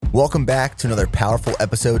Welcome back to another powerful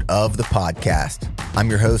episode of the podcast. I'm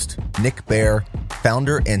your host, Nick Bear,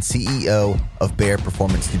 founder and CEO of Bear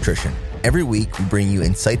Performance Nutrition. Every week, we bring you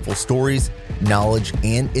insightful stories, knowledge,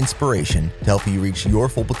 and inspiration to help you reach your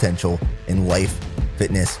full potential in life,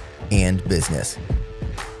 fitness, and business.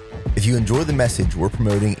 If you enjoy the message we're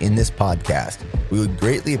promoting in this podcast, we would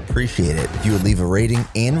greatly appreciate it if you would leave a rating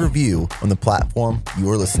and review on the platform you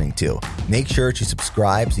are listening to. Make sure to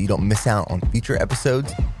subscribe so you don't miss out on future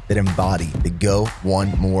episodes that embody the Go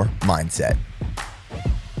One More mindset.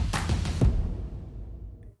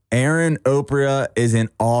 Erin, Oprea is in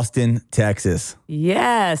Austin, Texas.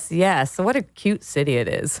 Yes. So what a cute city it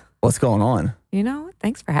is. What's going on? You know,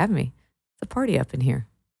 thanks for having me. It's a party up in here.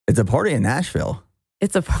 It's a party in Nashville.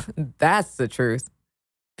 That's the truth.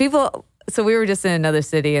 So we were just in another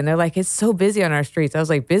city and they're like, it's so busy on our streets. I was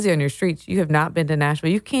like, busy on your streets? You have not been to Nashville.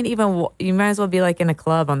 You can't even, you might as well be like in a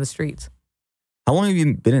club on the streets. How long have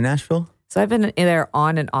you been in Nashville? So I've been in there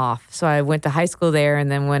on and off. So I went to high school there.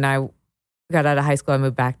 And then when I got out of high school, I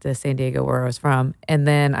moved back to San Diego where I was from. And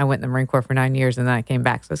then I went in the Marine Corps for 9 years and then I came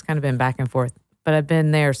back. So it's kind of been back and forth. But I've been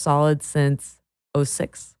there solid since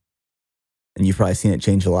 2006. And you've probably seen it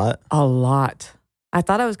change a lot? A lot. I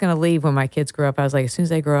thought I was going to leave when my kids grew up. I was like, as soon as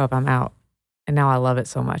they grow up, I'm out. And now I love it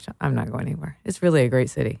so much. I'm not going anywhere. It's really a great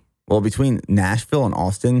city. Well, between Nashville and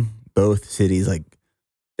Austin, both cities, like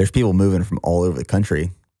there's people moving from all over the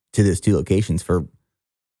country to those two locations for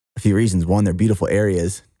a few reasons. One, they're beautiful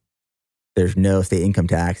areas. There's no state income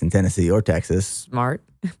tax in Tennessee or Texas. Smart.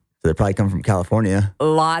 So they're probably coming from California.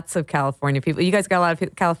 Lots of California people. You guys got a lot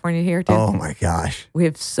of California here too? Oh my gosh. We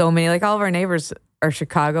have so many. Like all of our neighbors are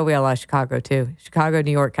Chicago. We got a lot of Chicago too. Chicago,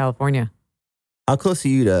 New York, California. How close are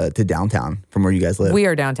you to downtown from where you guys live? We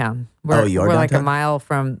are downtown. You are We're downtown? like a mile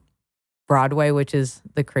from Broadway, which is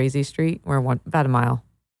the crazy street. We're about a mile.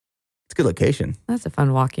 It's a good location. That's a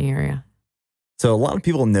fun walking area. So a lot of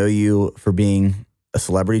people know you for being a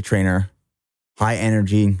celebrity trainer, high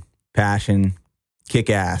energy, passion, kick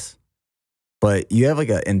ass. But you have like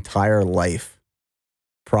an entire life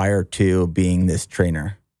prior to being this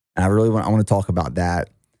trainer. And I want to talk about that,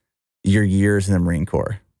 your years in the Marine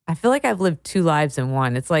Corps. I feel like I've lived two lives in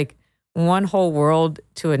one. It's like one whole world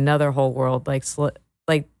to another whole world, like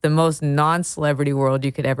the most non-celebrity world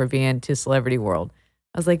you could ever be in to celebrity world.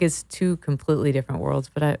 I was like, it's two completely different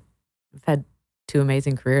worlds, but I've had two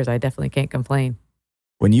amazing careers. I definitely can't complain.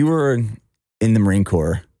 When you were in the Marine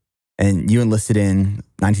Corps and you enlisted in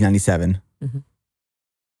 1997,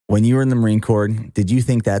 when you were in the Marine Corps, did you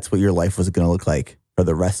think that's what your life was going to look like for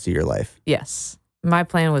the rest of your life? Yes. My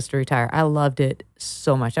plan was to retire. I loved it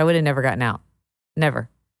so much. I would have never gotten out. Never.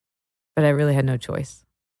 But I really had no choice.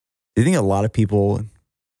 Do you think a lot of people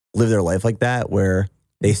live their life like that, where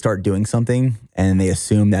they start doing something and they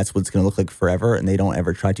assume that's what it's going to look like forever, and they don't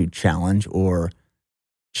ever try to challenge or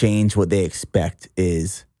change what they expect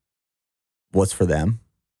is what's for them?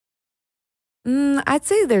 I'd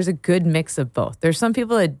say there's a good mix of both. There's some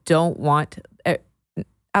people that don't want...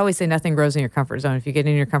 I always say nothing grows in your comfort zone. If you get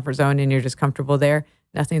in your comfort zone and you're just comfortable there,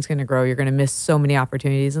 nothing's going to grow. You're going to miss so many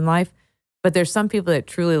opportunities in life. But there's some people that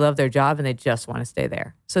truly love their job and they just want to stay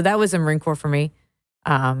there. So that was the Marine Corps for me.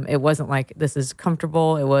 It wasn't like this is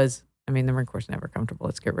comfortable. It was, the Marine Corps is never comfortable.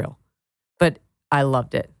 Let's get real. But I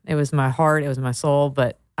loved it. It was my heart. It was my soul.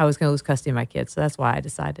 But I was going to lose custody of my kids. So that's why I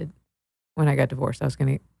decided when I got divorced,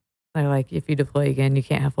 they're like, if you deploy again, you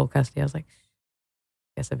can't have full custody. I was like,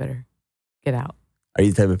 guess I better get out. Are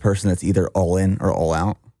you the type of person that's either all in or all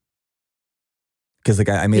out? Because like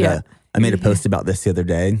I made a post about this the other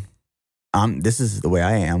day. This is the way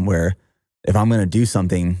I am, where if I'm going to do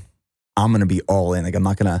something, I'm going to be all in. Like I'm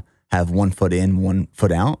not going to have 1 foot in, 1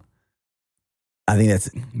 foot out. I think that's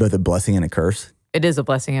both a blessing and a curse. It is a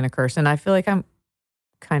blessing and a curse. And I feel like I'm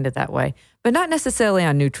kind of that way, but not necessarily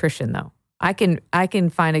on nutrition though. I can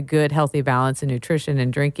find a good, healthy balance in nutrition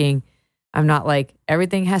and drinking. I'm not like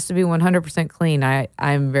everything has to be 100% clean.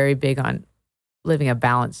 I'm very big on living a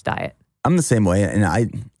balanced diet. I'm the same way. And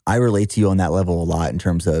I relate to you on that level a lot in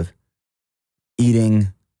terms of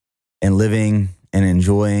eating and living and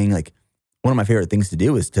enjoying. Like one of my favorite things to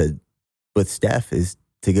do with Steph is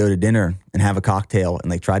to go to dinner and have a cocktail and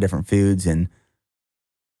like try different foods. And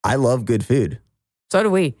I love good food. So do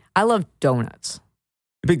we. I love donuts.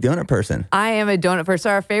 A big donut person. I am a donut person.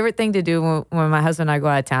 So our favorite thing to do when my husband and I go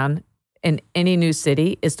out of town in any new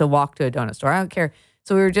city is to walk to a donut store. I don't care.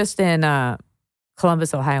 So we were just in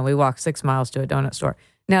Columbus, Ohio, and we walked 6 miles to a donut store.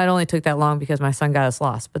 Now, it only took that long because my son got us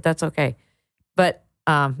lost, but that's okay. But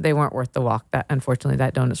they weren't worth the walk. Unfortunately,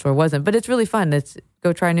 that donut store wasn't. But it's really fun.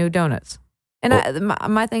 Go try new donuts. And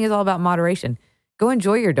my thing is all about moderation. go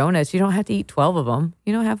enjoy your donuts. You don't have to eat 12 of them.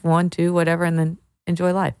 You know, have 1, 2, whatever, and then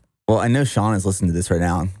enjoy life. Well, I know Sean is listening to this right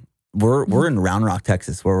now. We're in Round Rock,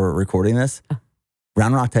 Texas, where we're recording this.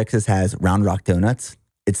 Round Rock, Texas has Round Rock Donuts.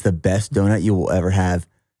 It's the best donut you will ever have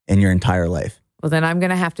in your entire life. Well, then I'm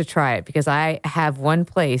going to have to try it because I have one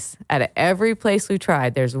place, out of every place we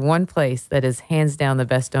tried, there's one place that is hands down the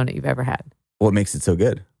best donut you've ever had. What makes it so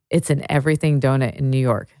good? It's an Everything Donut in New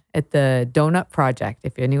York at the Donut Project.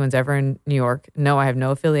 If anyone's ever in New York, no, I have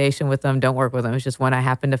no affiliation with them. Don't work with them. It's just one I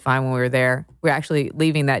happened to find when we were there. We were actually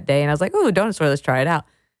leaving that day, and I was like, "Oh, donut store, let's try it out."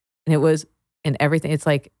 And it was in everything. It's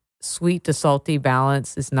like sweet to salty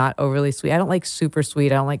balance. It's not overly sweet. I don't like super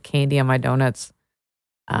sweet. I don't like candy on my donuts.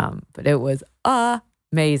 But it was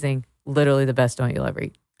amazing. Literally the best donut you'll ever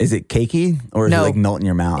eat. Is it cakey or is it like melt in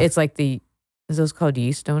your mouth? It's like is those called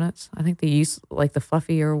yeast donuts? I think the yeast, like the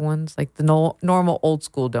fluffier ones, like the normal old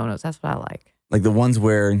school donuts. That's what I like. Like the ones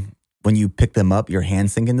where when you pick them up, your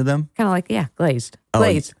hands sink into them? Kind of like, yeah, glazed.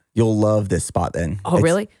 Glazed. You'll love this spot then. Oh,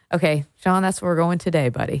 really? Okay. Sean, that's where we're going today,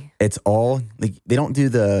 buddy. It's all, like, they don't do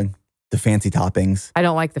the fancy toppings. I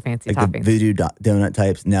don't like the fancy like toppings. The voodoo donut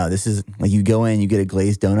types. No, this is like you go in, you get a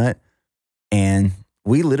glazed donut. And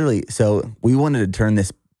we wanted to turn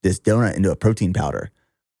this donut into a protein powder.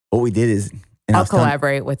 What we did is, and I'll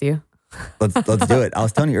collaborate with you. Let's do it. I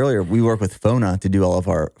was telling you earlier, we work with Fona to do all of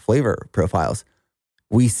our flavor profiles.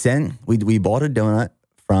 We bought a donut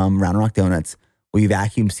from Round Rock Donuts. We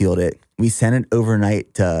vacuum sealed it. We sent it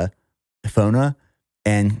overnight to Fona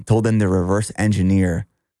and told them to reverse engineer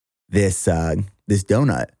this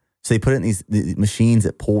donut. So they put it in these machines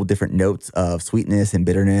that pull different notes of sweetness and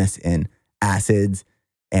bitterness and acids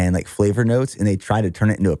and like flavor notes, and they try to turn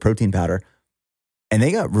it into a protein powder. And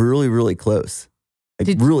they got really, really close.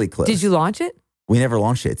 Really close. Did you launch it? We never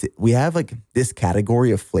launched it. We have like this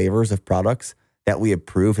category of flavors of products that we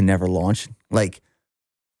approve and never launch. Like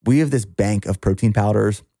we have this bank of protein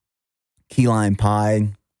powders, key lime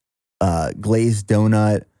pie, glazed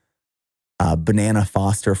donut, banana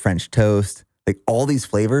Foster French toast, like all these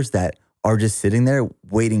flavors that are just sitting there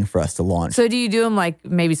waiting for us to launch. So do you do them like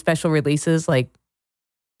maybe special releases, like,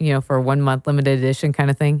 for 1 month limited edition kind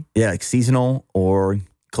of thing? Yeah, like seasonal or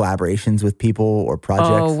collaborations with people or projects.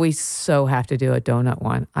 Oh, we so have to do a donut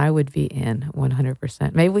one. I would be in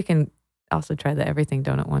 100%. Maybe we can also try the Everything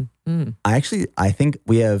Donut one. I think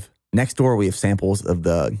we have next door. We have samples of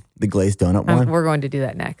the glazed donut one. We're going to do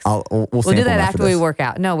that next. We'll do that after we work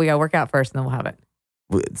out. No, we got to work out first, and then we'll have it.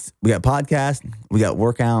 We got podcast, we got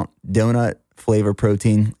workout, donut, flavor,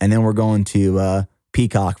 protein, and then we're going to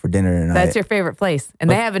Peacock for dinner tonight. That's your favorite place, and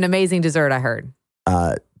they have an amazing dessert. I heard.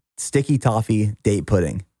 Sticky toffee date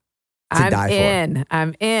pudding.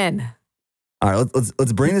 I'm in. All right,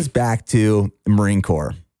 let's bring this back to the Marine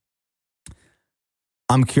Corps.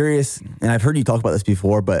 I'm curious, and I've heard you talk about this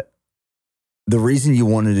before, but the reason you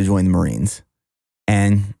wanted to join the Marines,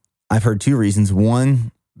 and I've heard two reasons.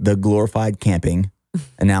 One, the glorified camping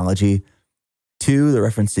analogy. Two, the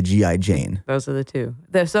reference to G.I. Jane. Those are the two.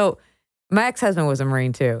 So my ex-husband was a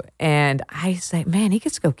Marine too, and I say, man, he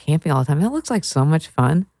gets to go camping all the time. That looks like so much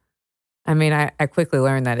fun. I mean, I quickly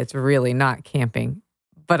learned that it's really not camping,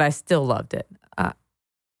 but I still loved it.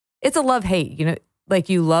 It's a love-hate, like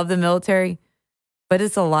you love the military, but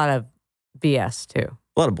it's a lot of BS too.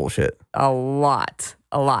 A lot of bullshit. A lot.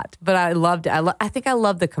 But I loved it. I think I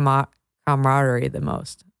loved the camaraderie the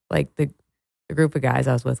most. Like the group of guys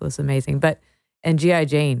I was with was amazing. And G.I.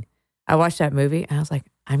 Jane, I watched that movie and I was like,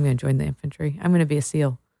 I'm going to join the infantry. I'm going to be a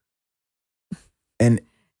SEAL. And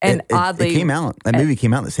oddly, it came out. That movie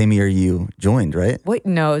came out the same year you joined, right? Wait,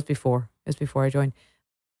 no, it was before. It was before I joined.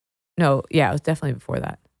 No, yeah, it was definitely before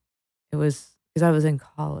that. It was because I was in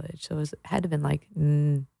college, so it had to have been like,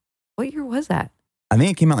 what year was that? I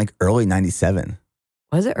think it came out like early '97.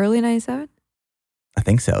 Was it early '97? I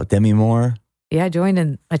think so. Demi Moore. Yeah, I joined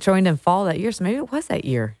in fall that year, so maybe it was that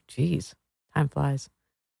year. Jeez, time flies.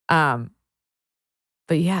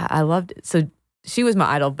 But yeah, I loved it. So she was my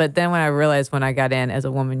idol. But then when I realized when I got in as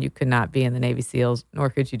a woman, you could not be in the Navy SEALs, nor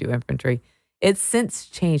could you do infantry. It's since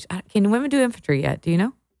changed. Can women do infantry yet? Do you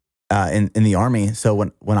know? In the Army. So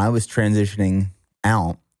when I was transitioning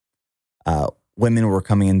out, women were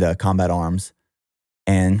coming into combat arms.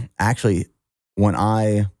 And actually, when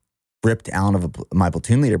I ripped out of my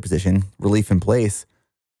platoon leader position, relief in place,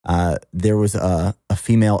 there was a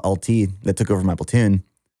female LT that took over my platoon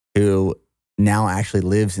who now actually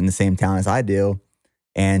lives in the same town as I do.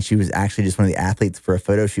 And she was actually just one of the athletes for a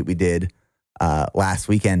photo shoot we did last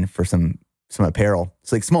weekend for some apparel.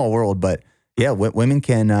 It's like small world, but yeah, women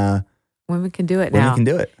can do it now. Women can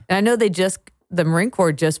do it. And I know the Marine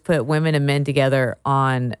Corps just put women and men together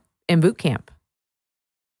in boot camp.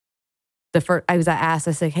 I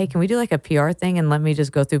said, hey, can we do like a PR thing and let me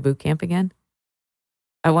just go through boot camp again?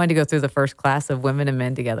 I wanted to go through the first class of women and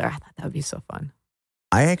men together. I thought that would be so fun.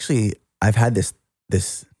 I've had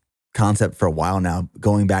this concept for a while now,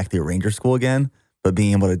 going back to Ranger school again, but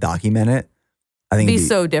being able to document it. I think it'd be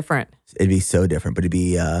so different. It'd be so different, but it'd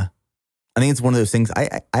be, I think it's one of those things.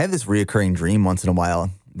 I have this reoccurring dream once in a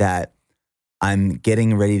while that I'm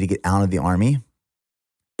getting ready to get out of the Army,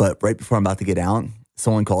 but right before I'm about to get out,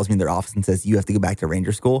 someone calls me in their office and says, you have to go back to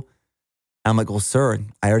Ranger school. And I'm like, well, sir,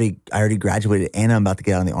 I already graduated and I'm about to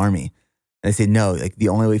get out of the Army. And they say, no, like the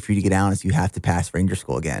only way for you to get out is you have to pass Ranger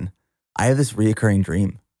school again. I have this reoccurring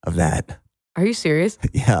dream of that. Are you serious?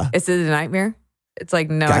 Yeah. Is it a nightmare? It's like,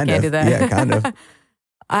 no, I can't do that. Yeah, kind of.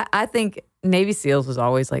 I think Navy SEALs was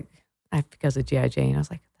always like, because of G.I. Jane, I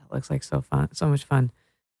was like, that looks like so fun, so much fun.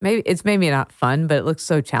 Maybe it's maybe not fun, but it looks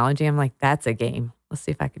so challenging. I'm like, that's a game. Let's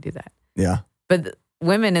see if I could do that. Yeah. But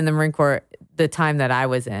women in the Marine Corps, the time that I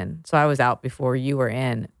was in, so I was out before you were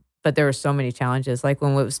in, but there were so many challenges. Like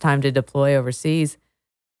when it was time to deploy overseas,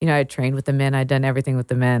 I had trained with the men. I'd done everything with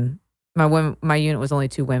the men. My unit was only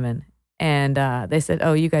 2 women. And they said,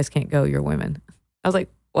 oh, you guys can't go. You're women. I was like,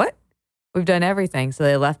 what? We've done everything. So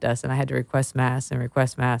they left us and I had to request mass. And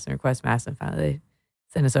finally they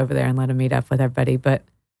sent us over there and let them meet up with everybody. But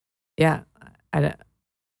yeah,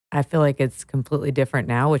 I feel like it's completely different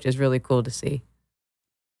now, which is really cool to see.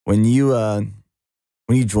 When you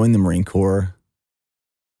joined the Marine Corps,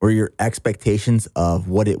 were your expectations of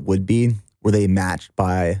what it would be, were they matched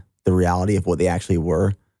by the reality of what they actually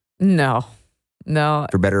were? No.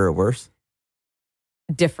 For better or worse?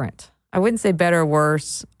 Different. I wouldn't say better or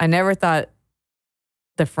worse. I never thought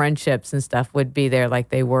the friendships and stuff would be there like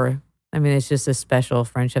they were. I mean, it's just a special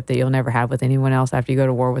friendship that you'll never have with anyone else after you go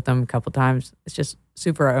to war with them a couple times. It's just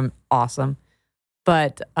super awesome.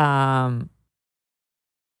 But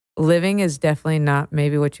living is definitely not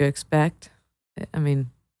maybe what you expect. I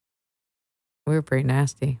mean, we were pretty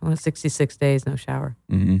nasty. Well, 66 days, no shower.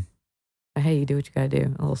 Mm-hmm. But hey, you do what you got to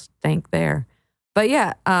do. A little stank there. But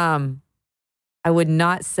yeah, I would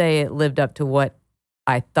not say it lived up to what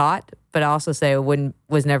I thought, but I also say I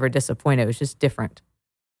was never disappointed. It was just different.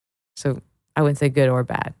 So I wouldn't say good or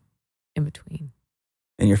bad, in between.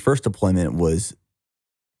 And your first deployment was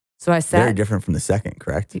very different from the second,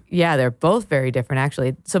 correct? Yeah, they're both very different,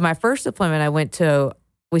 actually. So my first deployment,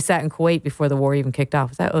 we sat in Kuwait before the war even kicked off.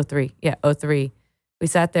 Was that 2003? Yeah, 2003. We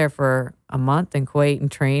sat there for a month in Kuwait and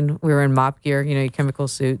trained. We were in MOP gear, your chemical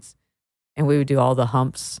suits, and we would do all the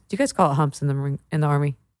humps. Do you guys call it humps in the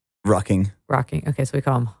Army? Rocking. Okay, so we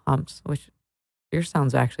call them humps, which yours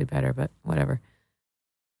sounds actually better, but whatever.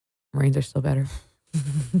 Marines are still better.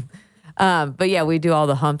 But yeah, we do all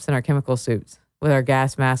the humps in our chemical suits with our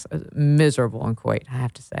gas masks. Miserable in Kuwait, I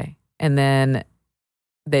have to say. And then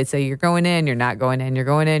they'd say, you're going in, you're not going in, you're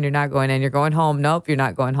going in, you're not going in, you're going home. Nope, you're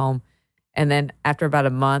not going home. And then after about a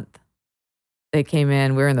month, they came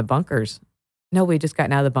in. We were in the bunkers. No, we just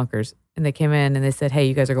gotten out of the bunkers. And they came in and they said, hey,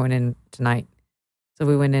 you guys are going in tonight. So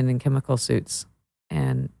we went in chemical suits.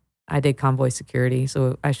 And I did convoy security.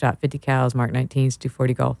 So I shot 50 cals, Mark 19s,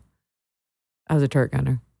 240 Golf. I was a turret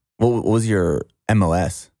gunner. What was your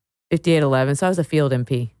MOS? 5811. So I was a field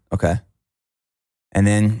MP. Okay. And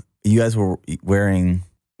then you guys were wearing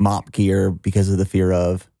MOP gear because of the fear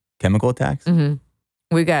of chemical attacks? Mm-hmm.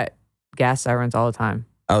 We got gas sirens all the time.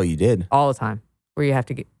 Oh, you did? All the time. Where you have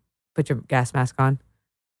to put your gas mask on.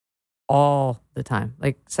 All the time.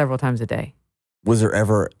 Like several times a day. Was there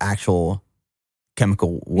ever actual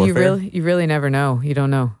chemical warfare? You really never know. You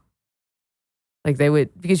don't know. Like they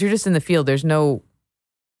would, because you're just in the field. There's no,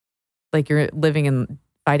 like you're living in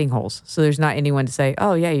fighting holes. So there's not anyone to say,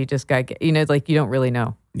 oh yeah, you just got, like you don't really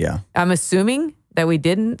know. Yeah. I'm assuming that we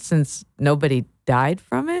didn't since nobody died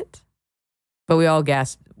from it. But we all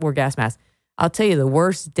wore gas masks. I'll tell you the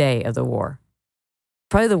worst day of the war.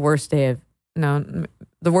 Probably the worst day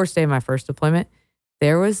of my first deployment.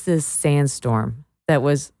 There was this sandstorm that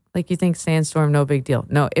was like, you think sandstorm, no big deal.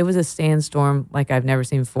 No, it was a sandstorm like I've never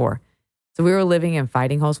seen before. So we were living in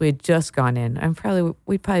fighting holes. We had just gone in.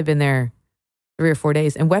 We'd probably been there 3 or 4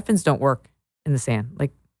 days. And weapons don't work in the sand.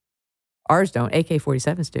 Like ours don't.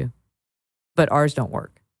 AK-47s do. But ours don't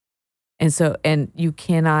work. And you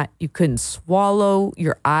couldn't swallow.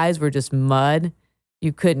 Your eyes were just mud.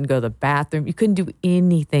 You couldn't go to the bathroom. You couldn't do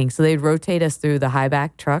anything. So they'd rotate us through the high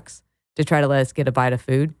back trucks to try to let us get a bite of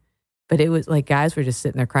food. But it was like guys were just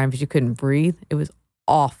sitting there crying because you couldn't breathe. It was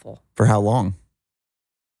awful. For how long?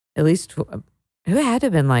 At least, it had to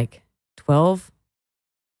have been like 12,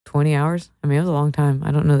 20 hours. I mean, it was a long time.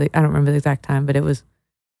 I don't remember the exact time, but it was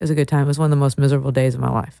a good time. It was one of the most miserable days of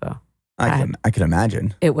my life, though. I can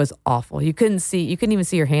imagine. It was awful. You couldn't even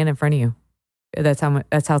see your hand in front of you. That's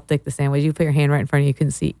how thick the sand was. You put your hand right in front of you, you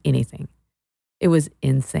couldn't see anything. It was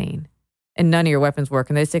insane. And none of your weapons work.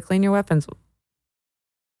 And they say, clean your weapons.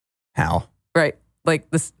 How? Right. Like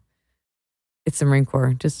this, it's the Marine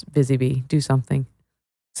Corps. Just busy bee. Do something.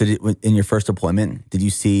 So in your first deployment, did you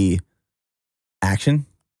see action?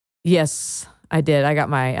 Yes, I did. I got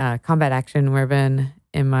my combat action ribbon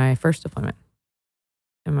in my first deployment.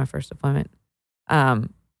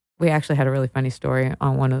 We actually had a really funny story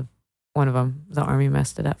on one of them. The Army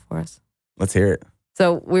messed it up for us. Let's hear it.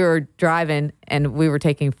 So we were driving and we were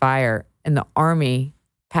taking fire, and the Army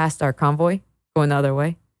passed our convoy going the other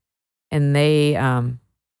way, and they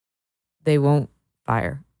won't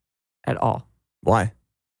fire at all. Why?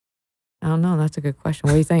 I don't know. That's a good question.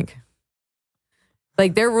 What do you think?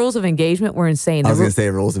 Like, their rules of engagement were insane. I was going to say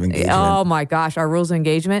rules of engagement. Oh my gosh, our rules of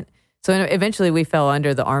engagement. So eventually we fell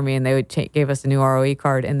under the Army, and they would gave us a new ROE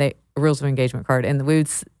card and rules of engagement card. And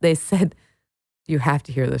they said, you have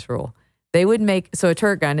to hear this rule. They would so a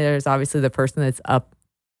turret gun is obviously the person that's up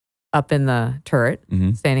in the turret,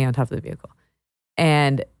 standing on top of the vehicle.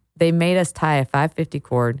 And they made us tie a 550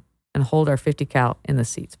 cord and hold our 50 cal in the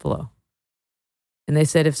seats below. And they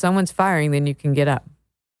said, if someone's firing, then you can get up.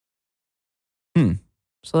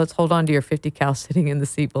 So let's hold on to your 50 cal sitting in the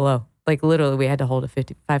seat below. Like, literally, we had to hold a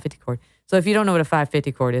 550 cord. So if you don't know what a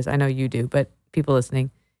 550 cord is, I know you do, but people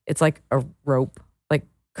listening, it's like a rope. Like,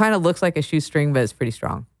 kind of looks like a shoestring, but it's pretty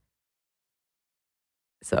strong.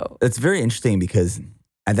 So it's very interesting because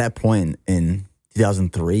at that point in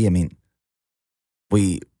 2003, I mean,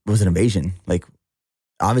 it was an invasion. Like,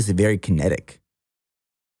 obviously very kinetic.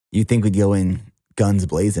 You'd think we'd go in guns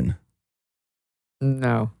blazing.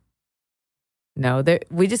 No,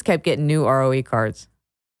 we just kept getting new ROE cards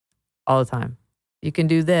all the time. You can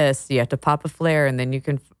do this. You have to pop a flare, and then you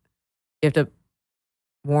have to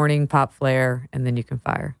warning, pop flare, and then you can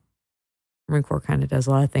fire. Marine Corps kind of does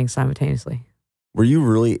a lot of things simultaneously. Were you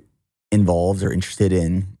really involved or interested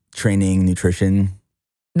in training, nutrition?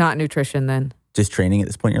 Not nutrition then. Just training at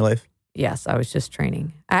this point in your life? Yes, I was just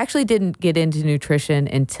training. I actually didn't get into nutrition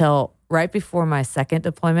until right before my second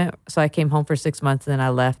deployment. So I came home for 6 months, and then I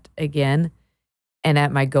left again. And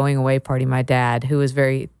at my going away party, my dad, who was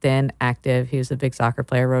very thin, active, he was a big soccer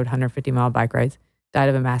player, rode 150-mile bike rides, died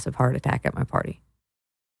of a massive heart attack at my party.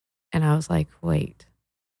 And I was like, wait,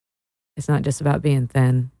 it's not just about being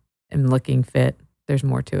thin and looking fit. There's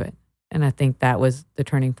more to it. And I think that was the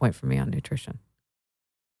turning point for me on nutrition.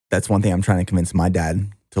 That's one thing I'm trying to convince my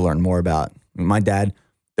dad to learn more about. My dad,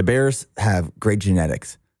 the Bears have great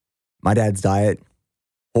genetics. My dad's diet,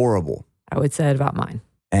 horrible. I would say it about mine.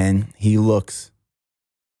 And he looks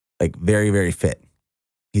like very, very fit.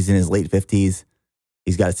 He's in his late 50s.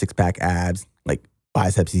 He's got a 6-pack abs, like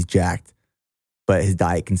biceps, he's jacked. But his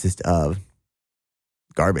diet consists of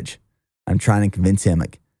garbage. I'm trying to convince him,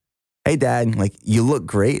 like, hey, Dad, like, you look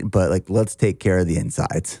great, but like, let's take care of the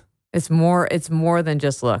insides. It's more than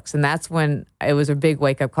just looks. And that's when it was a big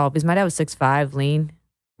wake-up call, because my dad was 6'5", lean,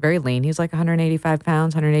 very lean. He was like 185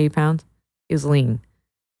 pounds, 180 pounds. He was lean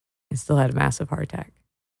and still had a massive heart attack.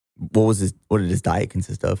 What did his diet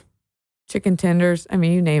consist of? Chicken tenders. I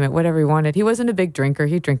mean, you name it, whatever he wanted. He wasn't a big drinker.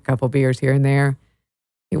 He'd drink a couple beers here and there.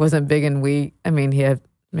 He wasn't big in wheat. I mean, he had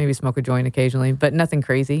maybe smoke a joint occasionally, but nothing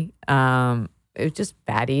crazy. It was just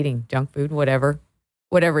bad eating, junk food, whatever.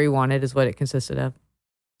 Whatever he wanted is what it consisted of.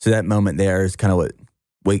 So that moment there is kind of what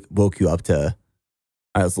woke you up to, all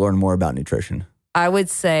right, let's learn more about nutrition. I would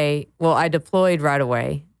say, well, I deployed right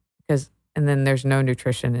away, and then there's no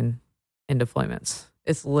nutrition in deployments.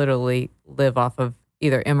 It's literally live off of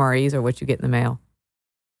either MREs or what you get in the mail.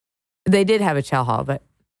 They did have a chow hall, but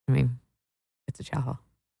I mean, it's a chow hall.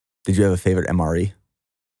 Did you have a favorite MRE?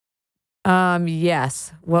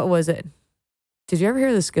 Yes. What was it? Did you ever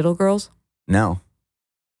hear the Skittle Girls? No.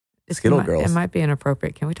 Skittle Girls. It might be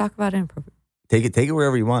inappropriate. Can we talk about inappropriate? Take it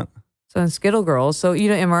wherever you want. So in Skittle Girls, so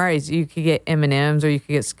MREs, you could get M&Ms or you could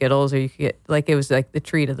get Skittles or you could get, like, it was like the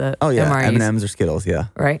treat of the MREs. M&Ms or Skittles, yeah.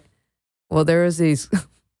 Right? Well, there was these,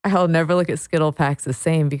 I'll never look at Skittle packs the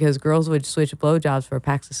same because girls would switch blowjobs for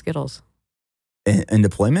packs of Skittles. In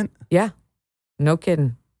deployment? Yeah. No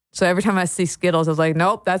kidding. So every time I see Skittles, I was like,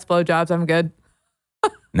 nope, that's blowjobs. I'm good.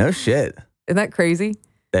 No shit. Isn't that crazy?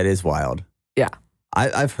 That is wild. Yeah.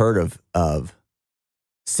 I've heard of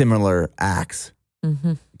similar acts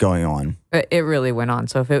going on. It really went on.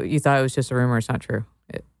 So if you thought it was just a rumor, it's not true.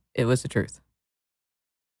 It was the truth.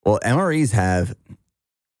 Well, MREs have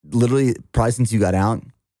literally, probably since you got out,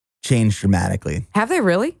 changed dramatically. Have they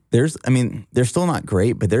really? They're still not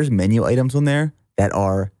great, but there's menu items on there that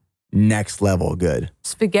are next level good.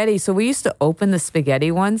 Spaghetti. So we used to open the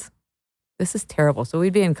spaghetti ones. This is terrible. So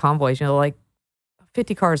we'd be in convoys, like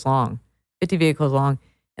 50 cars long, 50 vehicles long.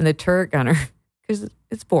 And the turret gunner, because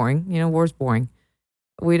it's boring, war's boring.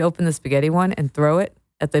 We'd open the spaghetti one and throw it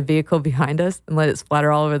at the vehicle behind us and let it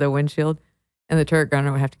splatter all over the windshield. And the turret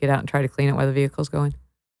gunner would have to get out and try to clean it while the vehicle's going,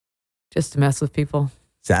 just to mess with people.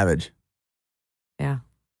 Savage. Yeah.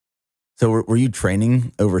 So were you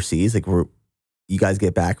training overseas? Like, were you guys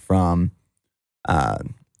get back from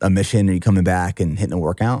a mission? Are you coming back and hitting a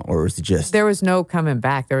workout, or was it just? There was no coming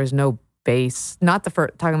back. There was no base. Not the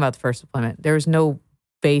first. Talking about the first deployment, there was no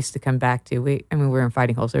base to come back to. We were in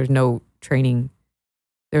fighting holes. There was no training.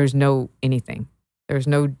 There was no anything. There was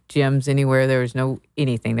no gyms anywhere. There was no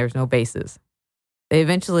anything. There was no bases. They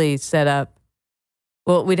eventually set up.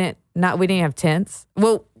 Well, we didn't have tents.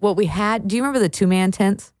 Well, what we had. Do you remember the 2-man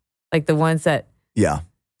tents, like the ones that? Yeah.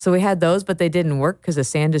 So we had those, but they didn't work because the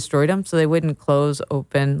sand destroyed them. So they wouldn't close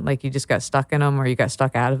open. Like you just got stuck in them, or you got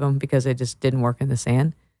stuck out of them because they just didn't work in the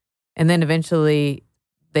sand. And then eventually,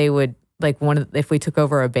 they would if we took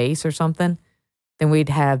over a base or something, then we'd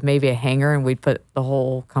have maybe a hangar, and we'd put the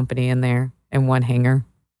whole company in there in one hangar.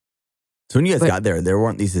 So when you guys got there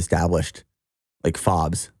weren't these established like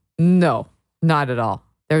fobs? No, not at all.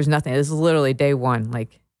 There was nothing. This is literally day one,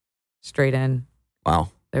 like straight in. Wow.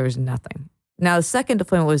 There was nothing. Now, the second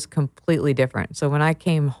deployment was completely different. So when I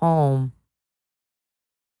came home,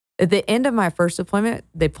 at the end of my first deployment,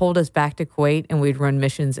 they pulled us back to Kuwait, and we'd run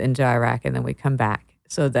missions into Iraq, and then we'd come back.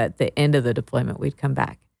 So that at the end of the deployment, we'd come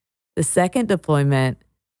back. The second deployment,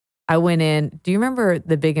 I went in. Do you remember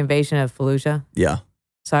the big invasion of Fallujah? Yeah.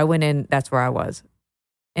 So I went in. That's where I was.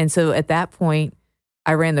 And so at that point,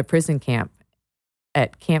 I ran the prison camp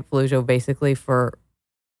at Camp Fallujah, basically, for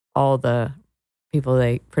all the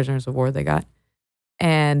prisoners of war they got.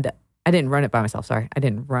 And I didn't run it by myself. Sorry. I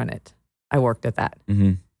didn't run it. I worked at that.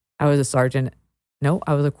 Mm-hmm. I was a sergeant. No,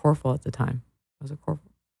 I was a corporal at the time. I was a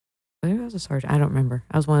corporal. Maybe I was a sergeant. I don't remember.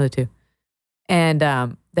 I was one of the two. And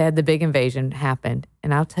they had the big invasion happened.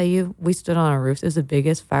 And I'll tell you, we stood on our roofs. It was the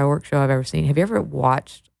biggest fireworks show I've ever seen. Have you ever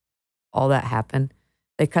watched all that happen?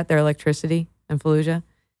 They cut their electricity in Fallujah,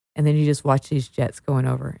 and then you just watch these jets going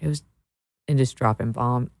over. It was, and just dropping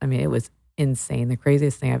bombs. I mean, it was insane. The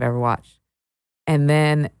craziest thing I've ever watched. And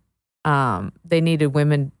then they needed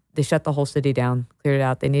women. They shut the whole city down, cleared it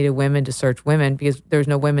out. They needed women to search women because there was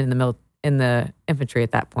no women in the infantry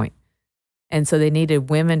at that point. And so they needed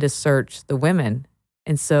women to search the women.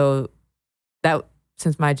 And so that,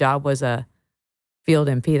 since my job was a field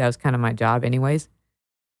MP, that was kind of my job anyways.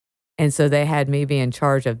 And so they had me be in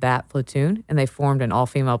charge of that platoon, and they formed an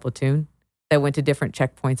all-female platoon that went to different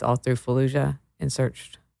checkpoints all through Fallujah and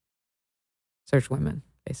searched women,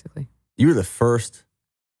 basically. You were the first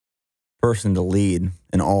person to lead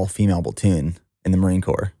an all-female platoon in the Marine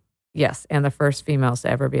Corps. Yes, and the first females to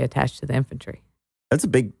ever be attached to the infantry. That's a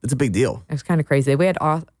big deal. It was kind of crazy. We had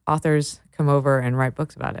authors come over and write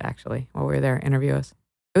books about it, actually, while we were there, interview us.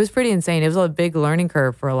 It was pretty insane. It was a big learning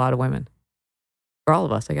curve for a lot of women. For all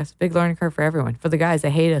of us, I guess. Big learning curve for everyone. For the guys,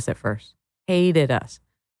 they hated us at first. Hated us.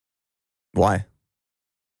 Why?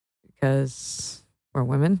 Because we're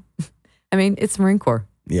women. I mean, it's Marine Corps.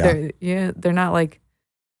 Yeah. They're not like,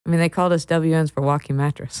 they called us WNs for walking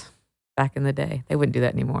mattress back in the day. They wouldn't do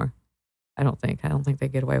that anymore. I don't think they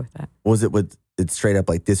get away with that. Was it with it straight up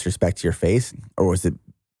like disrespect to your face? Or was it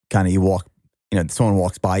kind of you walk, someone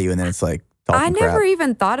walks by you and then it's like talking I never crap?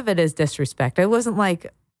 even thought of it as disrespect. It wasn't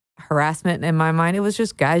like harassment in my mind. It was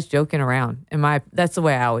just guys joking around. That's the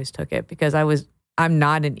way I always took it, because I'm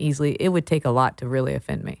not it would take a lot to really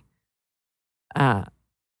offend me. No,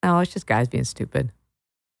 it's just guys being stupid.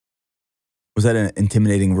 Was that an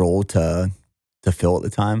intimidating role to fill at the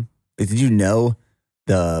time? Like, did you know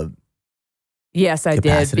the Yes, I did,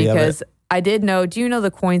 capacity of because it? I did know. Do you know the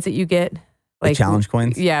coins that you get? Like challenge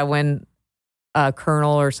coins? Yeah, when a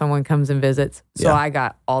colonel or someone comes and visits. So Yeah. I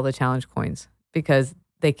got all the challenge coins because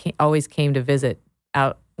they always came to visit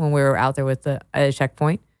out when we were out there with at a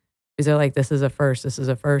checkpoint. Because they're like, this is a first.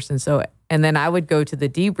 And then I would go to the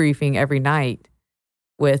debriefing every night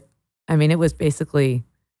with, it was basically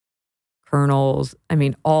colonels.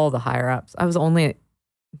 All the higher ups.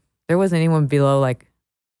 There wasn't anyone below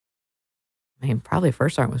probably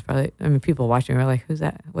first sergeant was probably, people watching me were like, who's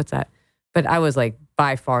that? What's that? But I was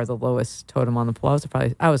by far the lowest totem on the pole.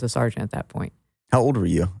 I was a sergeant at that point. How old were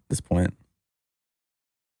you at this point?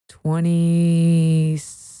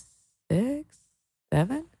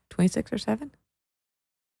 26 or 7.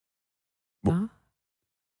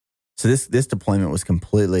 So this deployment was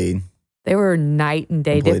completely They were night and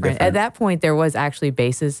day Completely different. At that point, there was actually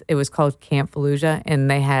bases. It was called Camp Fallujah,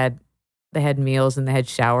 and they had meals and they had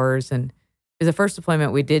showers. And it was the first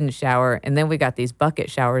deployment we didn't shower, and then we got these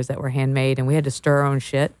bucket showers that were handmade, and we had to stir our own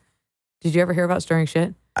shit. Did you ever hear about stirring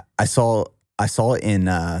shit? I saw it in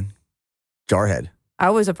Jarhead. I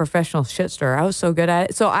was a professional shit stirrer. I was so good at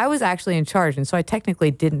it. So I was actually in charge, and so I technically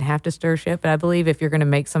didn't have to stir shit, but I believe if you're going to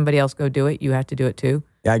make somebody else go do it, you have to do it too.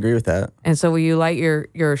 Yeah, I agree with that. And so you light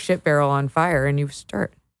your shit barrel on fire and you stir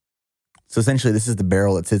it. So essentially, this is the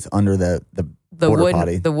barrel that sits under the porta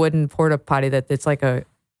potty. The wooden porta potty it's like a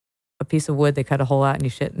piece of wood. They cut a hole out and you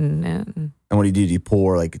shit in it. And what do? Do you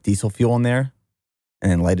pour like diesel fuel in there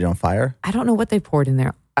and then light it on fire? I don't know what they poured in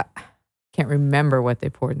there. I can't remember what they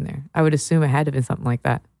poured in there. I would assume it had to have been something like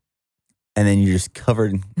that. And then you're just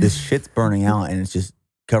covered. This shit's burning out and it's just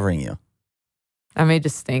covering you. I mean, it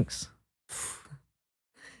just stinks.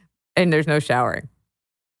 And there's no showering.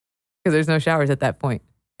 Because there's no showers at that point.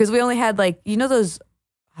 Because we only had those,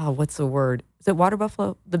 what's the word? Is it water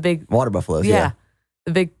buffalo? The big. Water buffaloes, yeah.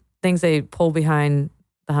 The big things they pull behind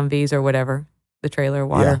the Humvees or whatever, the trailer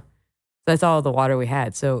water. Yeah. So that's all the water we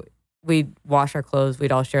had. So we'd wash our clothes.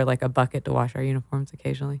 We'd all share like a bucket to wash our uniforms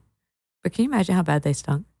occasionally. But can you imagine how bad they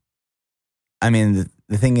stunk? I mean,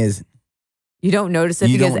 the thing is, you don't notice it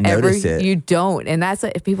you because don't notice it. You don't. And that's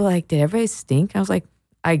if people are like, did everybody stink? I was like,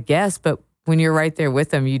 I guess, but when you're right there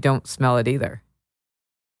with them, you don't smell it either.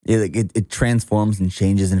 Yeah, like it transforms and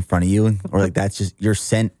changes in front of you, or like that's just your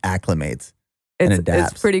scent acclimates and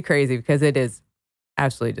adapts. It's pretty crazy because it is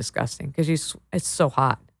absolutely disgusting because it's so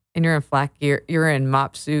hot and you're in flak gear, you're in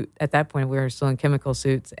mop suit. At that point, we were still in chemical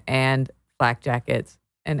suits and flak jackets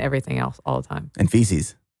and everything else all the time. And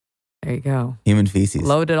feces. There you go. Human feces.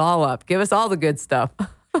 Load it all up. Give us all the good stuff.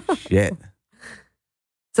 Shit.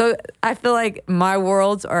 So I feel like my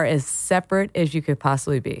worlds are as separate as you could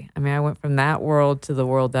possibly be. I mean, I went from that world to the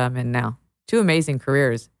world that I'm in now. 2 amazing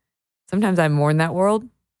careers. Sometimes I'm more in that world.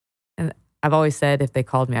 And I've always said if they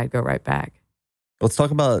called me, I'd go right back. Let's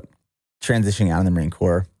talk about transitioning out of the Marine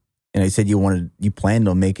Corps. You said you planned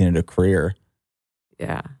on making it a career.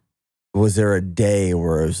 Yeah. Was there a day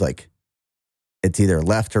where it was like, it's either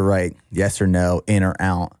left or right, yes or no, in or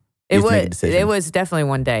out? It was definitely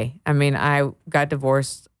one day. I mean, I got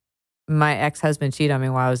divorced. My ex-husband cheated on me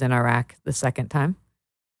while I was in Iraq the second time.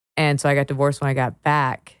 And so I got divorced when I got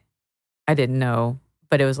back. I didn't know,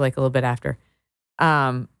 but it was like a little bit after.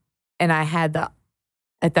 And I had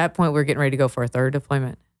at that point, we were getting ready to go for a 3rd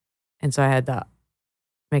deployment. And so I had to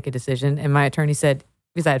make a decision. And my attorney said,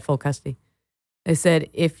 because I had full custody, they said,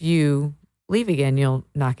 if you leave again, you'll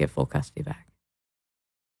not get full custody back.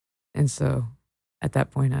 And so at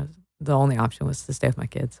that point, the only option was to stay with my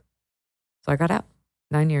kids. So I got out,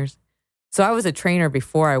 9 years. So I was a trainer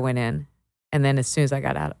before I went in. And then as soon as I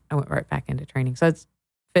got out, I went right back into training. So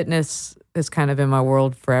fitness is kind of in my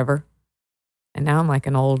world forever. And now I'm like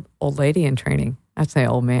an old lady in training. I'd say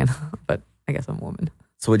old man, but I guess I'm a woman.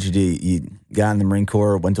 So what'd you do? You got in the Marine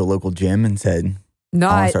Corps, went to a local gym and said, no,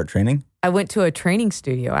 I want to start training? I went to a training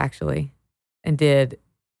studio actually and did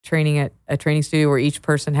training at a training studio where each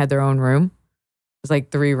person had their own room. It was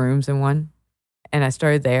like 3 rooms in one. And I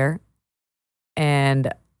started there.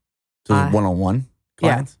 And so it was one-on-one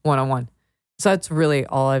clients? Yeah, one-on-one. So that's really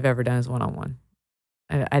all I've ever done is one-on-one.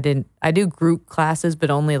 I do group classes,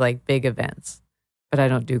 but only like big events. But I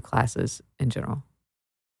don't do classes in general.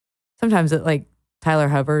 Sometimes like Tyler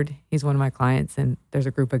Hubbard, he's one of my clients, and there's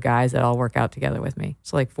a group of guys that all work out together with me.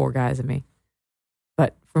 So like 4 guys and me.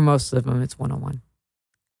 But for most of them, it's one-on-one.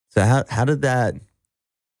 So how did that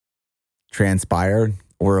transpire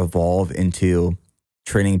or evolve into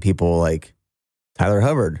training people like Tyler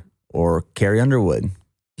Hubbard or Carrie Underwood?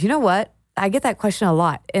 You know what? I get that question a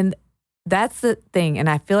lot. And that's the thing. And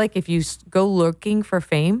I feel like if you go looking for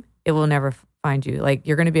fame, it will never find you. Like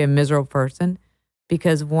you're going to be a miserable person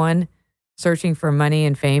because one, searching for money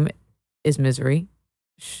and fame is misery.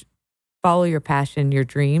 Follow your passion, your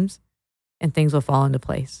dreams, and things will fall into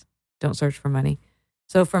place. Don't search for money.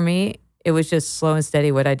 So for me, it was just slow and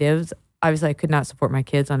steady. What I did was, obviously, I could not support my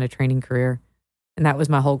kids on a training career. And that was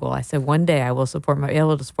my whole goal. I said, one day I will be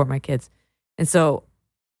able to support my kids. And so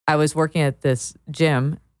I was working at this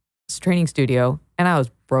gym, this training studio, and I was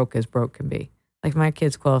broke as broke can be. Like my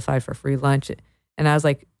kids qualified for free lunch. And I was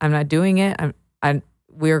like, I'm not doing it.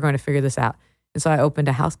 We are going to figure this out. And so I opened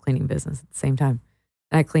a house cleaning business at the same time.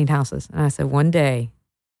 And I cleaned houses. And I said, one day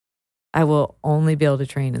I will only be able to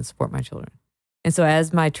train and support my children. And so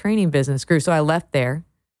as my training business grew, so I left there.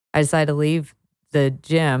 I decided to leave the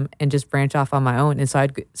gym and just branch off on my own. And so I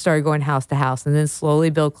started going house to house and then slowly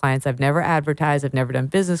build clients. I've never advertised. I've never done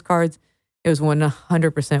business cards. It was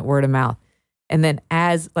 100% word of mouth. And then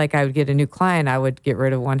as like I would get a new client, I would get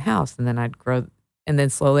rid of one house and then I'd grow. And then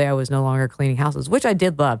slowly I was no longer cleaning houses, which I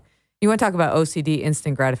did love. You want to talk about OCD,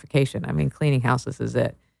 instant gratification. I mean, cleaning houses is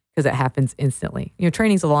it because it happens instantly.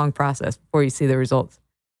 Training's a long process before you see the results.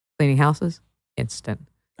 Cleaning houses, instant.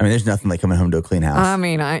 I mean, there's nothing like coming home to a clean house. I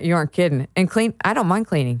mean, you aren't kidding. And I don't mind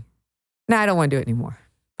cleaning. No, I don't want to do it anymore.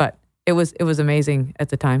 But it was amazing at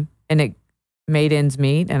the time. And it made ends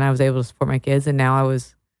meet and I was able to support my kids. And now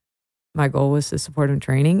my goal was to support them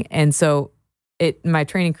training. And so my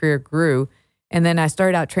training career grew. And then I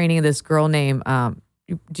started out training this girl named,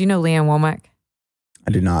 do you know Leanne Womack?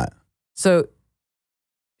 I do not. So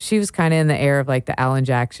she was kind of in the air of like the Alan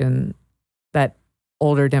Jackson, that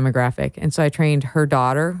older demographic. And so I trained her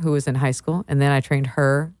daughter who was in high school. And then I trained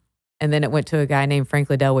her. And then it went to a guy named Frank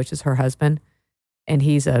Liddell, which is her husband. And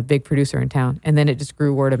he's a big producer in town. And then it just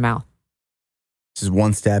grew word of mouth. Just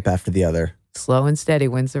one step after the other. Slow and steady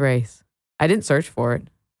wins the race. I didn't search for it.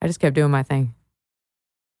 I just kept doing my thing.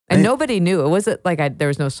 And nobody knew. It wasn't like there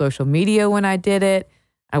was no social media when I did it.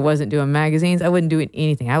 I wasn't doing magazines. I wasn't doing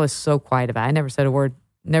anything. I was so quiet about it. I never said a word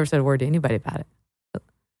to anybody about it.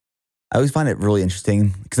 I always find it really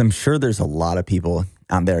interesting because I'm sure there's a lot of people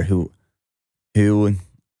out there who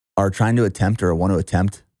are trying to attempt or want to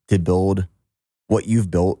attempt to build what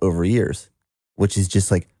you've built over years, which is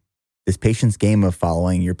just like this patience game of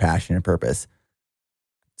following your passion and purpose.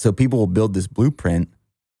 So people will build this blueprint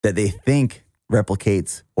that they think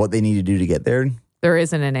replicates what they need to do to get there. There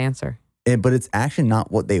isn't an answer. But it's actually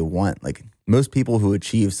not what they want. Like most people who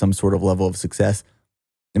achieve some sort of level of success,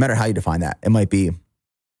 no matter how you define that, it might be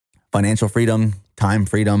financial freedom, time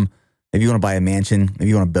freedom. Maybe you want to buy a mansion. Maybe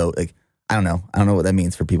you want a boat. Like, I don't know. I don't know what that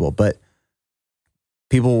means for people. But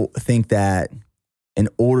people think that in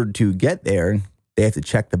order to get there, they have to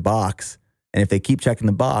check the box. And if they keep checking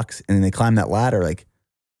the box and then they climb that ladder, like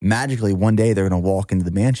magically one day they're going to walk into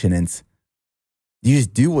the mansion. And you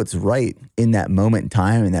just do what's right in that moment in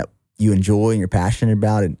time and that you enjoy and you're passionate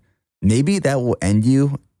about. And maybe that will end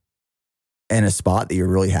you in a spot that you're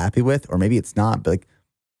really happy with, or maybe it's not. But like,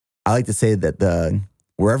 I like to say that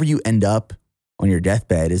wherever you end up on your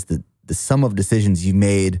deathbed is the sum of decisions you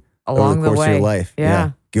made along over the course of your life.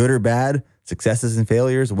 Yeah. Good or bad, successes and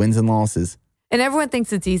failures, wins and losses. And everyone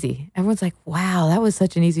thinks it's easy. Everyone's like, wow, that was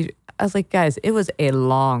such an easy. I was like, guys, it was a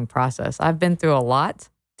long process. I've been through a lot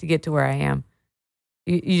to get to where I am.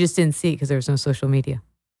 You just didn't see it because there was no social media.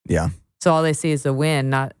 Yeah. So all they see is the win,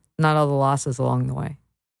 not all the losses along the way.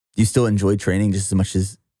 Do you still enjoy training just as much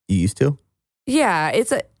as you used to? Yeah,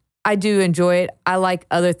 I do enjoy it. I like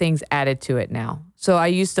other things added to it now. So I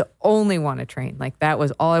used to only want to train. Like that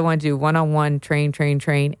was all I wanted to do, one-on-one,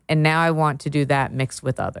 train. And now I want to do that mixed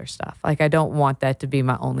with other stuff. Like I don't want that to be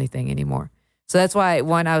my only thing anymore. So that's why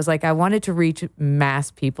I was like, I wanted to reach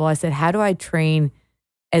mass people. I said, how do I train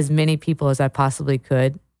as many people as I possibly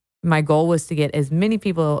could? My goal was to get as many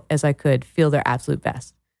people as I could feel their absolute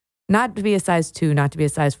best. Not to be a size 2, not to be a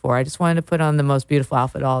size 4. I just wanted to put on the most beautiful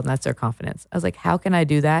outfit all, and that's their confidence. I was like, how can I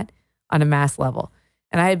do that on a mass level?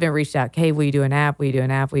 And I had been reached out, hey, will you do an app? Will you do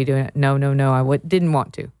an app? Will you do it? No, I didn't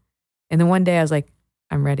want to. And then one day I was like,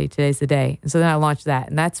 I'm ready. Today's the day. And so then I launched that.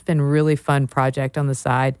 And that's been a really fun project on the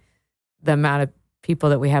side. The amount of people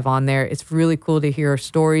that we have on there, it's really cool to hear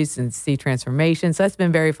stories and see transformation. So that's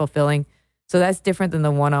been very fulfilling. So that's different than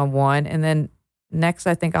the one-on-one. And then next,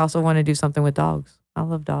 I think I also want to do something with dogs. I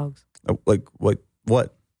love dogs. Like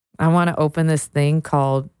what? I want to open this thing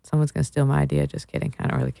called, someone's going to steal my idea. Just kidding. I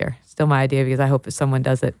don't really care. Steal my idea because I hope if someone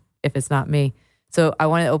does it, if it's not me. So I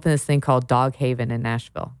want to open this thing called Dog Haven in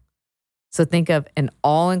Nashville. So think of an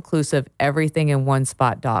all-inclusive, everything in one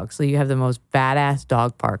spot dog. So you have the most badass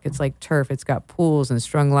dog park. It's like turf. It's got pools and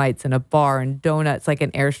strung lights and a bar and donuts, like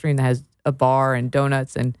an Airstream that has a bar and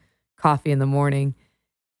donuts and coffee in the morning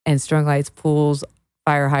and strung lights, pools,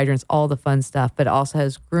 fire hydrants, all the fun stuff. But it also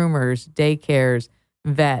has groomers, daycares,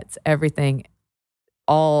 vets, everything,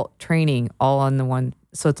 all training, all on the one.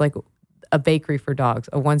 So it's like a bakery for dogs,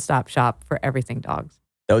 a one-stop shop for everything dogs.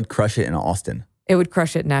 That would crush it in Austin. It would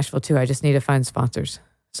crush it in Nashville too. I just need to find sponsors.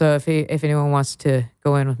 So if anyone wants to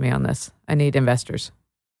go in with me on this, I need investors.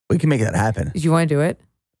 We can make that happen. Do you want to do it?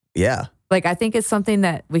 Yeah. Like, I think it's something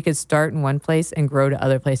that we could start in one place and grow to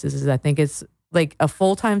other places. I think it's like a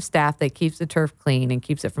full-time staff that keeps the turf clean and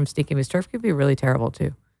keeps it from stinking, because turf could be really terrible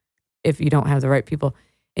too if you don't have the right people.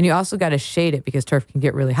 And you also got to shade it because turf can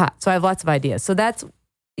get really hot. So I have lots of ideas. So that's,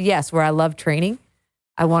 yes, where I love training.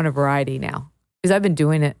 I want a variety now because I've been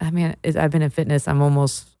doing it. I mean, I've been in fitness.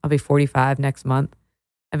 I'll be 45 next month.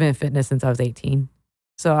 I've been in fitness since I was 18.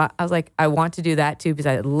 So I was like, I want to do that too because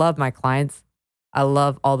I love my clients. I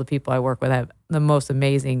love all the people I work with. I have the most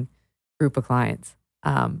amazing group of clients.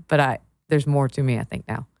 But there's more to me, I think,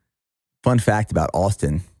 now. Fun fact about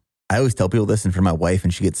Austin. I always tell people this, and for my wife,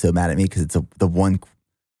 and she gets so mad at me because it's the one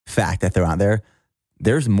fact I throw out there.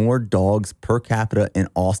 There's more dogs per capita in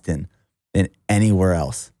Austin than anywhere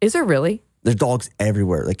else. Is there really? There's dogs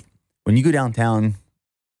everywhere. Like when you go downtown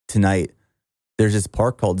tonight, there's this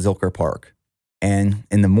park called Zilker Park. And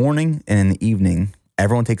in the morning and in the evening,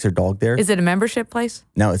 everyone takes their dog there. Is it a membership place?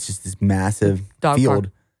 No, it's just this massive dog field.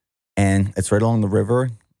 Park. And it's right along the river.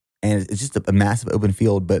 And it's just a massive open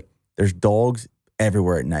field, but there's dogs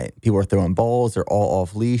everywhere at night. People are throwing balls. They're all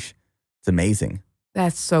off leash. It's amazing.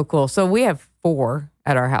 That's so cool. So we have 4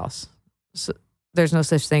 at our house. So there's no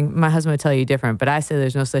such thing. My husband would tell you different, but I say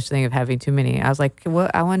there's no such thing of having too many. I was like, well,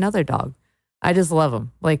 I want another dog. I just love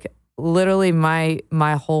them. Like literally my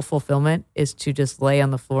whole fulfillment is to just lay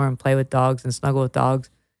on the floor and play with dogs and snuggle with dogs.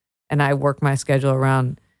 And I work my schedule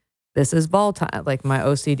around, this is ball time, like my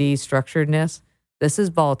OCD structuredness. This is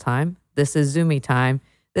ball time. This is Zoomy time.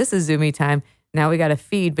 This is Zoomy time. Now we got to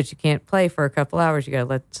feed, but you can't play for a couple hours. You got to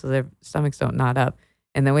let so their stomachs don't knot up.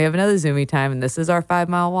 And then we have another Zoomy time, and this is our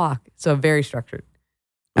 5-mile walk. So very structured.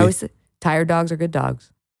 I always say tired dogs are good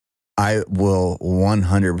dogs. I will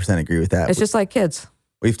 100% agree with that. It's just like kids.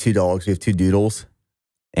 We have 2 dogs. We have 2 doodles,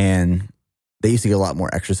 and they used to get a lot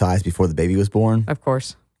more exercise before the baby was born. Of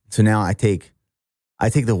course. So now I take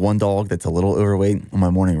the one dog that's a little overweight on my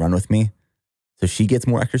morning run with me. So she gets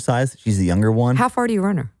more exercise. She's the younger one. How far do you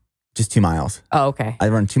run her? Just 2 miles. Oh, okay. I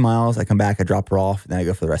run 2 miles. I come back. I drop her off. And then I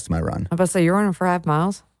go for the rest of my run. I'm about to say, you're running for 5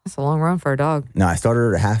 miles? That's a long run for a dog. No, I started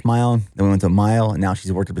her at a half mile. Then we went to a mile. And now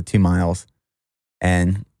she's worked up to 2 miles.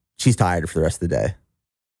 And she's tired for the rest of the day.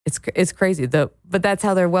 It's crazy, though. But that's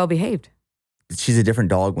how they're well behaved. She's a different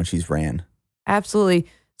dog when she's ran. Absolutely.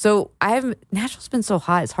 So Nashville's been so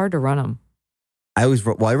hot, it's hard to run them. I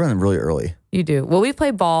run them really early. You do. Well, we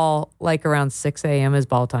play ball like around 6 a.m. is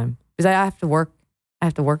ball time. Because I have to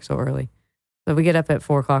work so early. So we get up at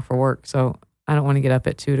 4 o'clock for work. So I don't want to get up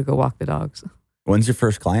at 2 to go walk the dogs. When's your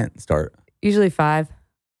first client start? Usually 5.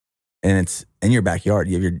 And it's in your backyard.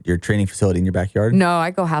 You have your training facility in your backyard? No,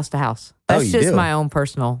 I go house to house. That's you just do? my own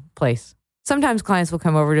personal place. Sometimes clients will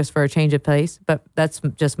come over just for a change of pace, but that's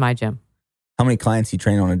just my gym. How many clients do you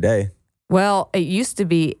train on a day? Well, it used to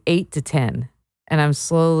be 8 to 10, and I'm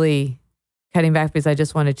slowly cutting back because I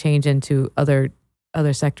just want to change into other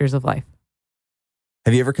sectors of life.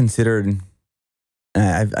 Have you ever considered,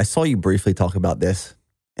 I saw you briefly talk about this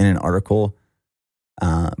in an article,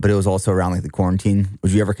 but it was also around like the quarantine.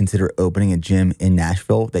 Would you ever consider opening a gym in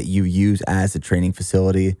Nashville that you use as a training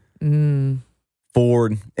facility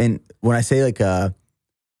for, and when I say like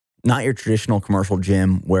not your traditional commercial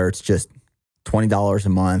gym where it's just $20 a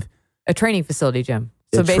month. A training facility gym.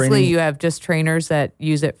 So basically you have just trainers that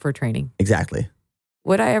use it for training. Exactly.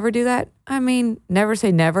 Would I ever do that? I mean, never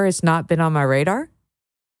say never. It's not been on my radar.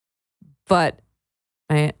 But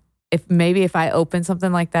if I open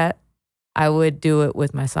something like that, I would do it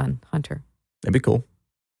with my son, Hunter. That'd be cool.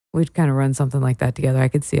 We'd kind of run something like that together. I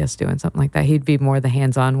could see us doing something like that. He'd be more the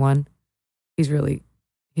hands-on one. He's really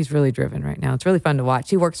driven right now. It's really fun to watch.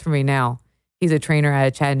 He works for me now. He's a trainer out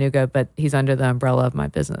of Chattanooga, but he's under the umbrella of my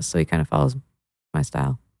business. So he kind of follows my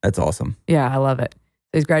style. That's awesome. Yeah, I love it.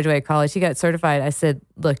 So he's graduated college. He got certified. I said,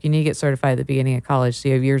 look, you need to get certified at the beginning of college so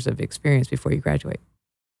you have years of experience before you graduate.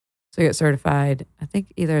 So he got certified, I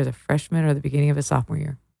think either as a freshman or the beginning of his sophomore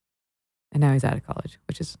year. And now he's out of college,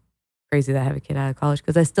 which is crazy that I have a kid out of college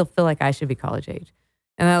because I still feel like I should be college age.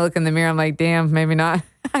 And I look in the mirror, I'm like, damn, maybe not.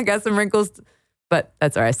 I got some wrinkles, but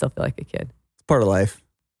that's all right. I still feel like a kid. It's part of life.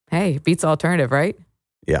 Hey, beats alternative, right?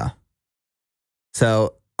 Yeah.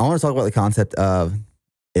 So I want to talk about the concept of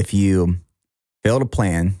if you fail to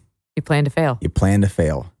plan, you plan to fail. You plan to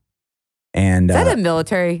fail. And is that a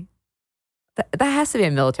military? That has to be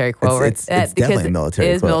a military quote. It's definitely a military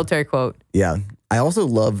quote. It is a military quote. Yeah. I also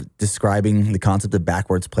love describing the concept of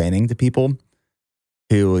backwards planning to people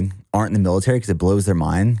who aren't in the military because it blows their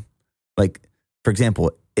mind. Like, for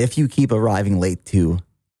example, if you keep arriving late to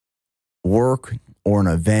work or an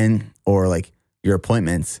event or like your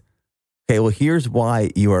appointments, okay, well, here's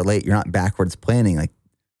why you are late. You're not backwards planning. Like,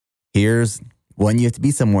 here's when you have to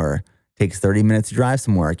be somewhere. It takes 30 minutes to drive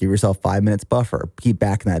somewhere. Give yourself 5 minutes buffer. Keep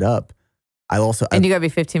backing that up. And you got to be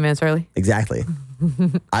 15 minutes early? Exactly.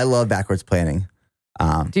 I love backwards planning.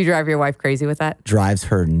 Do you drive your wife crazy with that? Drives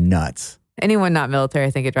her nuts. Anyone not military,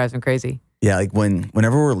 I think it drives them crazy. Yeah, like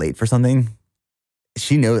whenever we're late for something,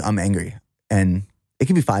 she knows I'm angry. And it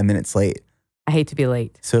can be 5 minutes late. I hate to be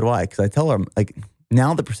late. So do I, because I tell her, like,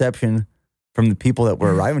 now the perception from the people that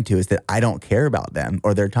we're arriving to is that I don't care about them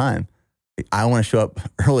or their time. I want to show up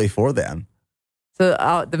early for them. So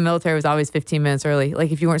the military was always 15 minutes early.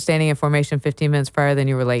 Like if you weren't standing in formation 15 minutes prior, then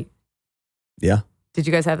you were late. Yeah. Did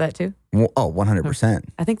you guys have that too? Well, 100%.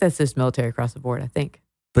 I think that's just military across the board, I think.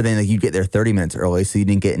 But then you'd get there 30 minutes early, so you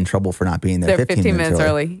didn't get in trouble for not being there 15 minutes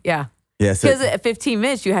early. Yeah. Yeah. Because at 15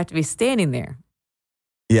 minutes, you have to be standing there.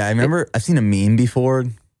 Yeah, I remember I've seen a meme before,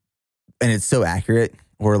 and it's so accurate,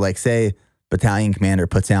 where like, say, battalion commander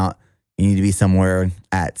puts out, you need to be somewhere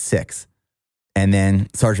at 6. And then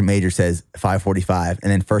Sergeant Major says 5:45, and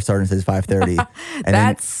then First Sergeant says 5:30.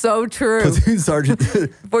 That's so true. Platoon Sergeant.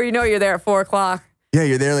 Before you know it, you're there at 4 o'clock. Yeah,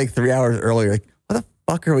 you're there like 3 hours early. You're like, what the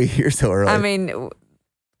fuck are we here so early? I mean,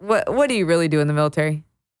 what do you really do in the military?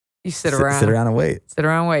 You sit around. Sit around and wait. Sit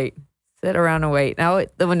around and wait. Sit around and wait. Now,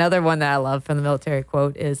 another one that I love from the military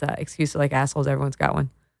quote is excuses like assholes. Everyone's got one.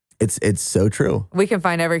 It's so true. We can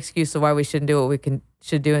find every excuse of why we shouldn't do what we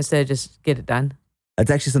should do instead of just get it done. That's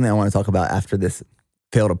actually something I want to talk about after this.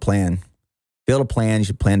 Fail to plan. Fail to plan. You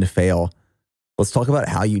should plan to fail. Let's talk about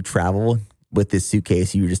how you travel with this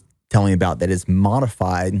suitcase you were just telling me about that is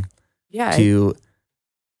modified to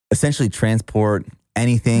essentially transport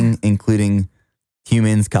anything, including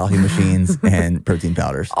humans, coffee machines, and protein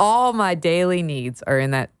powders. All my daily needs are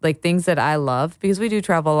in that, like things that I love, because we do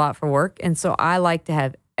travel a lot for work. And so I like to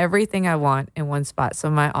have everything I want in one spot. So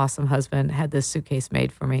my awesome husband had this suitcase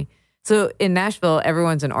made for me. So in Nashville,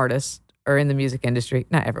 everyone's an artist or in the music industry.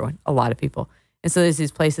 Not everyone, a lot of people. And so there's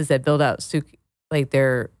these places that build out like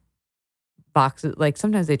their boxes. Like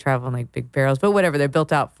sometimes they travel in like big barrels, but whatever. They're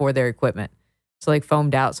built out for their equipment. So like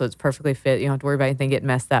foamed out, so it's perfectly fit. You don't have to worry about anything getting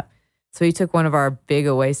messed up. So he took one of our big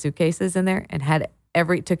away suitcases in there and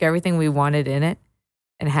took everything we wanted in it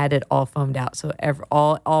and had it all foamed out. So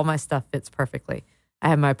all my stuff fits perfectly. I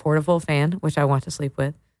have my portable fan, which I want to sleep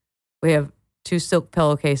with. We have 2 silk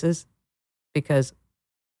pillowcases because,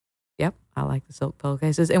 yep, I like the silk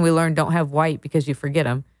pillowcases. And we learned don't have white because you forget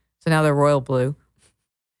them. So now they're royal blue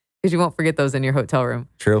because you won't forget those in your hotel room.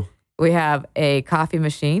 True. We have a coffee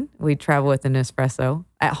machine. We travel with an espresso.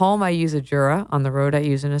 At home, I use a Jura. On the road, I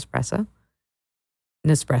use an espresso.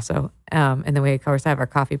 And then we, of course, have our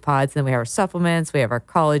coffee pods. Then we have our supplements. We have our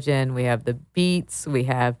collagen. We have the beets. We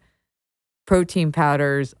have protein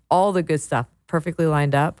powders, all the good stuff perfectly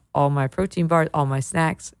lined up. All my protein bars, all my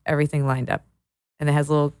snacks, everything lined up. And it has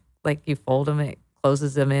a little, like you fold them, it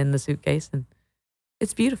closes them in the suitcase. And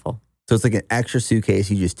it's beautiful. So it's like an extra suitcase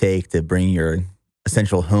you just take to bring your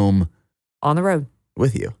essential home on the road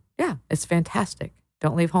with you. Yeah, it's fantastic.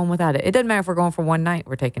 Don't leave home without it. It doesn't matter if we're going for one night,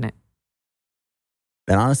 we're taking it.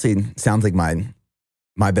 That honestly sounds like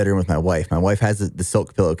my bedroom with my wife. My wife has the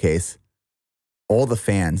silk pillowcase, all the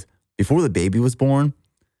fans. Before the baby was born,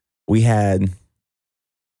 we have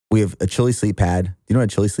a chili sleep pad. Do you know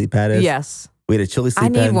what a chili sleep pad is? Yes. We had a chili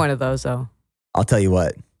sleep pad. I need one of those though. I'll tell you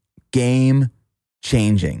what, game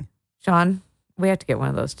changing. Sean, we have to get one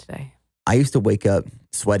of those today. I used to wake up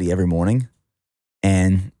sweaty every morning,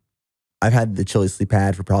 and I've had the chili sleep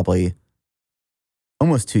pad for probably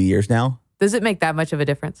almost 2 years now. Does it make that much of a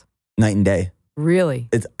difference? Night and day. Really?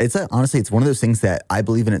 Honestly, it's one of those things that I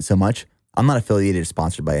believe in it so much. I'm not affiliated or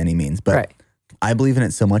sponsored by any means, but I believe in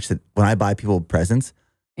it so much that when I buy people presents,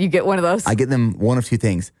 you get one of those? I get them one of two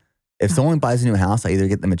things. If someone buys a new house, I either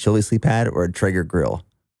get them a chili sleep pad or a Traeger grill.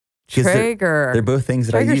 Traeger. They're both things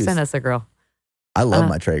that Traeger I use. Sent us a grill. I love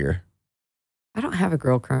my Traeger. I don't have a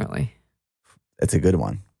grill currently. It's a good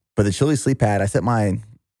one. But the chili sleep pad, I set my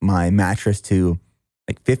mattress to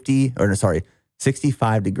like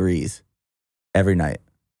 65 degrees every night.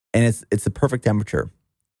 And it's the perfect temperature.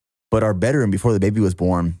 But our bedroom before the baby was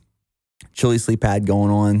born, chili sleep pad going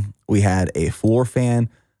on. We had a floor fan.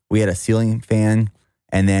 We had a ceiling fan.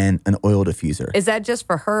 And then an oil diffuser. Is that just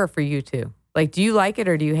for her or for you too? Like, do you like it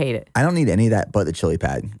or do you hate it? I don't need any of that but the chili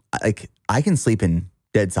pad. I can sleep in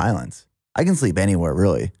dead silence. I can sleep anywhere,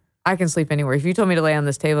 really. I can sleep anywhere. If you told me to lay on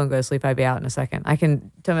this table and go to sleep, I'd be out in a second.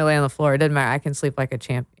 Tell me to lay on the floor. It doesn't matter. I can sleep like a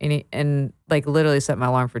champ and like literally set my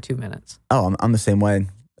alarm for 2 minutes. Oh, I'm the same way.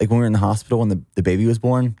 Like when we were in the hospital when the baby was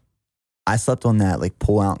born, I slept on that like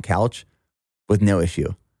pull-out couch with no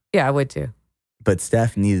issue. Yeah, I would too. But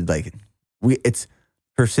Steph needed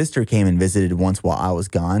her sister came and visited once while I was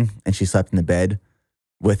gone, and she slept in the bed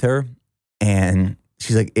with her. And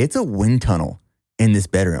she's like, it's a wind tunnel in this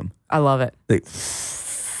bedroom. I love it. Like,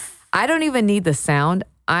 I don't even need the sound.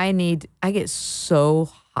 I get so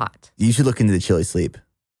hot. You should look into the chili sleep.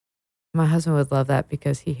 My husband would love that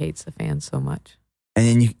because he hates the fan so much. And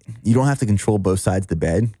then you don't have to control both sides of the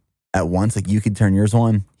bed at once. Like you could turn yours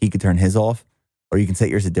on, he could turn his off, or you can set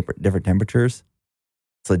yours at different temperatures.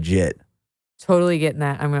 It's legit. Totally getting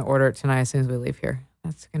that. I'm going to order it tonight as soon as we leave here.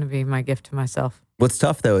 That's going to be my gift to myself. What's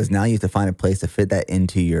tough, though, is now you have to find a place to fit that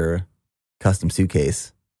into your custom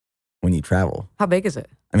suitcase when you travel. How big is it?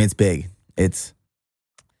 I mean, it's big. It's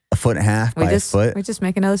 1.5 feet by a foot. We just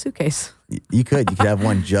make another suitcase. You could have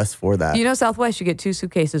one just for that. You know, Southwest, you get 2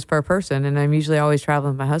 suitcases per person, and I'm usually always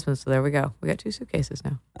traveling with my husband, so there we go. We got 2 suitcases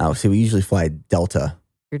now. Oh, see, we usually fly Delta.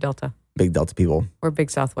 You're Delta. Big Delta people. We're big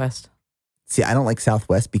Southwest. See, I don't like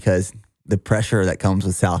Southwest because the pressure that comes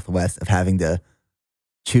with Southwest of having to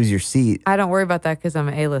choose your seat. I don't worry about that because I'm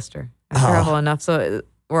an A-lister. I travel enough, so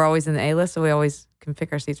we're always in the A-list, so we always can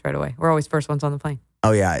pick our seats right away. We're always first ones on the plane.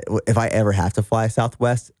 Oh, yeah. If I ever have to fly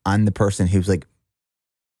Southwest, I'm the person who's like,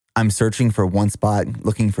 I'm searching for one spot,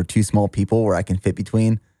 looking for 2 small people where I can fit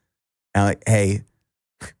between. And I'm like, hey,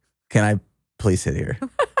 can I please sit here?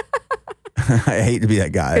 I hate to be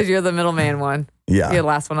that guy. Because you're the middleman one. Yeah. You're the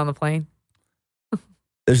last one on the plane.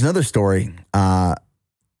 There's another story I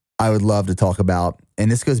would love to talk about,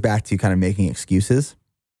 and this goes back to kind of making excuses.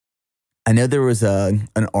 I know there was an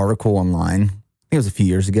article online, I think it was a few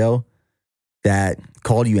years ago, that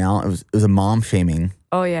called you out. It was a mom shaming.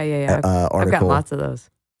 Oh, yeah. Article. I've got lots of those.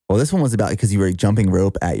 Well, this one was about because you were jumping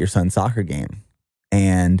rope at your son's soccer game.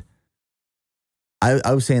 And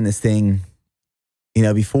I was saying this thing,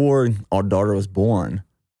 before our daughter was born,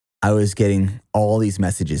 I was getting all these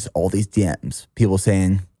messages, all these DMs, people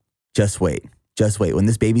saying, just wait. When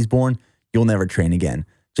this baby's born, you'll never train again.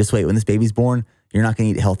 Just wait. When this baby's born, you're not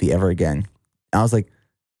going to eat healthy ever again. And I was like,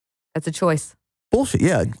 that's a choice. Bullshit.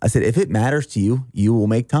 Yeah. I said, if it matters to you, you will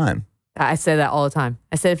make time. I say that all the time.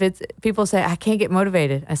 I said, people say, I can't get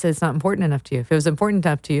motivated. I said, it's not important enough to you. If it was important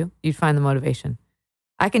enough to you, you'd find the motivation.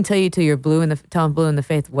 I can tell you till you're telling blue in the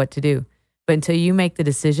face what to do. But until you make the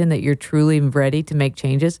decision that you're truly ready to make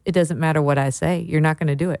changes, it doesn't matter what I say. You're not going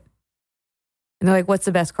to do it. And they're like, what's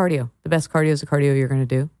the best cardio? The best cardio is the cardio you're going to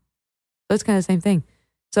do. So it's kind of the same thing.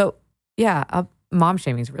 So yeah, mom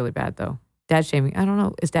shaming is really bad though. Dad shaming, I don't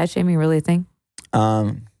know. Is dad shaming really a thing?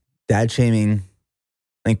 Dad shaming,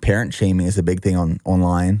 I think parent shaming is a big thing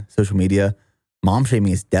online, social media. Mom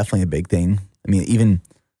shaming is definitely a big thing. I mean, even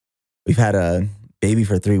we've had a baby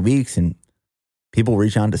for 3 weeks and people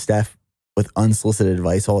reach out to Steph with unsolicited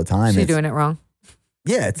advice all the time. She's doing it wrong.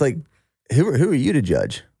 Yeah, it's like, who are you to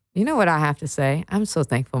judge? You know what I have to say? I'm so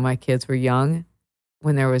thankful my kids were young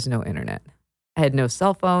when there was no internet. I had no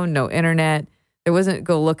cell phone, no internet. There wasn't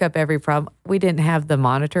go look up every problem. We didn't have the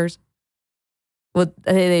monitors. Well,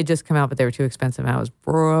 they just come out, but they were too expensive. And I was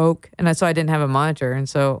broke. And so I didn't have a monitor. And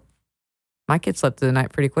so my kids slept through the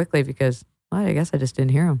night pretty quickly because, well, I guess I just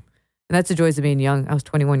didn't hear them. And that's the joys of being young. I was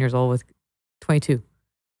 21 years old with 22.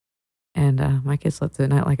 And my kids slept through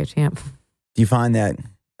the night like a champ. Do you find that,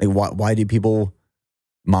 like, why do people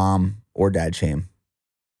mom or dad shame?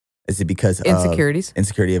 Is it because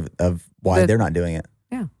insecurity of why they're not doing it?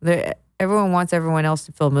 Yeah. Everyone wants everyone else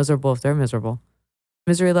to feel miserable if they're miserable.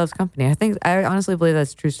 Misery loves company. I honestly believe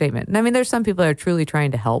that's a true statement. And I mean, there's some people that are truly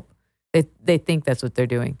trying to help. They think that's what they're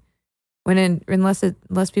doing.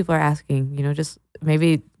 Unless people are asking, just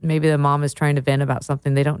maybe the mom is trying to vent about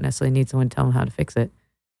something. They don't necessarily need someone to tell them how to fix it.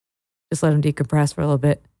 Just let them decompress for a little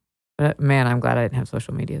bit. But man, I'm glad I didn't have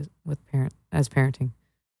social media as parenting.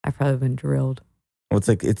 I've probably been drilled. Well,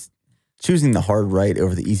 it's choosing the hard right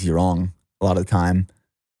over the easy wrong a lot of the time.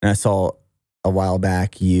 And I saw a while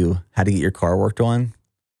back you had to get your car worked on.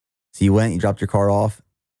 So you dropped your car off,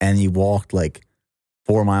 and you walked like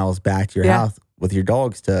 4 miles back to your house with your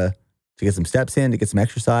dogs to get some steps in, to get some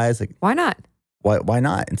exercise. Like, why not? Why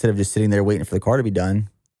not? Instead of just sitting there waiting for the car to be done.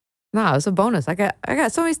 No, it was a bonus. I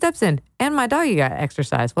got so many steps in, and my doggy got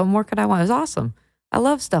exercise. What more could I want? It was awesome. I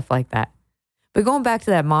love stuff like that. But going back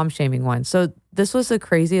to that mom shaming one. So this was the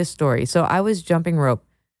craziest story. So I was jumping rope.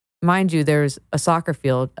 Mind you, there's a soccer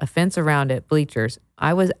field, a fence around it, bleachers.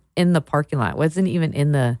 I was in the parking lot. Wasn't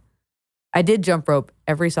even I did jump rope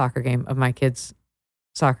every soccer game of my kids'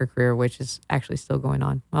 soccer career, which is actually still going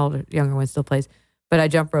on. My older, younger one still plays. But I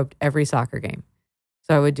jump roped every soccer game.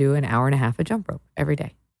 So I would do an hour and a half of jump rope every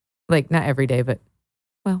day. Like, not every day, but,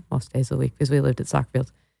 well, most days of the week because we lived at soccer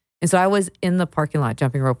fields. And so I was in the parking lot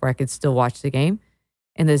jumping rope where I could still watch the game.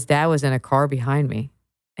 And this dad was in a car behind me.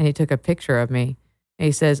 And he took a picture of me. And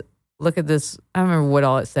he says, look at this. I don't remember what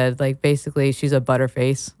all it said. Like, basically, she's a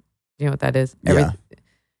butterface. Do you know what that is? Yeah.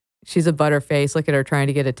 She's a butterface. Look at her trying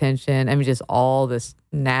to get attention. I mean, just all this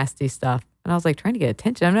nasty stuff. And I was like, trying to get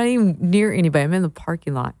attention? I'm not even near anybody. I'm in the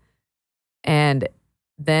parking lot. And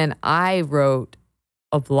then I wrote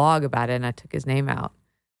a blog about it, and I took his name out.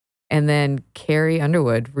 And then Carrie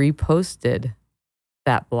Underwood reposted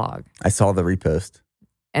that blog. I saw the repost.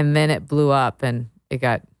 And then it blew up, and it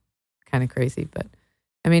got kind of crazy. But,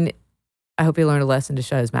 I mean, I hope he learned a lesson to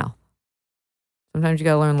shut his mouth. Sometimes you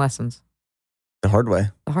got to learn lessons. The hard way.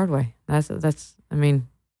 The hard way. I mean,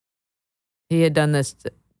 he had done this.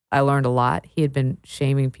 I learned a lot. He had been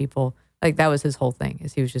shaming people. Like, that was his whole thing,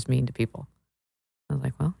 is he was just mean to people. I was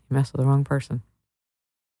like, well, you messed with the wrong person.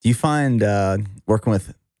 Do you find working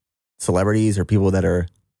with celebrities or people that are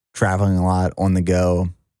traveling a lot, on the go,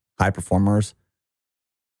 high performers,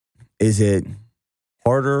 is it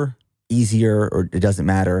harder, easier, or it doesn't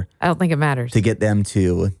matter? I don't think it matters. To get them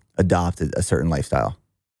to adopt a certain lifestyle?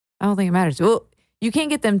 I don't think it matters. Well, you can't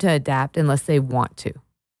get them to adapt unless they want to.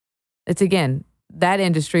 It's, again, that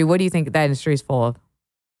industry. What do you think that industry is full of?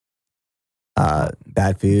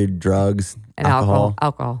 Bad food, drugs, and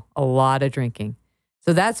alcohol. A lot of drinking.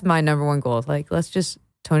 So that's my number one goal. Like, let's just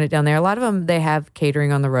tone it down there. A lot of them, they have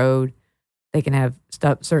catering on the road. They can have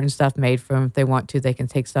certain stuff made from, if they want to. They can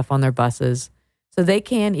take stuff on their buses. So they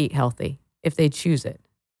can eat healthy if they choose it.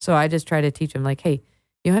 So I just try to teach them, like, hey,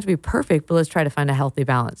 you don't have to be perfect, but let's try to find a healthy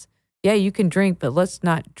balance. Yeah, you can drink, but let's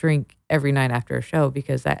not drink every night after a show,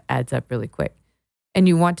 because that adds up really quick. And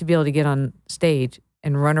you want to be able to get on stage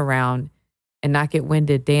and run around and not get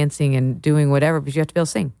winded dancing and doing whatever, but you have to be able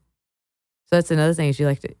to sing. So that's another thing, is you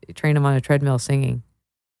like to train them on a treadmill singing,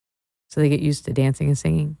 so they get used to dancing and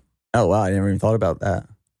singing. Oh, wow. I never even thought about that.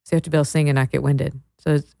 So you have to be able to sing and not get winded.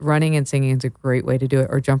 So running and singing is a great way to do it,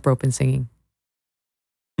 or jump rope and singing.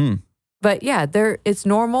 But yeah, it's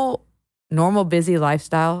normal busy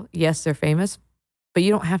lifestyle. Yes, they're famous, but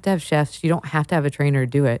you don't have to have chefs. You don't have to have a trainer to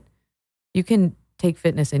do it. You can take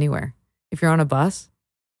fitness anywhere. If you're on a bus,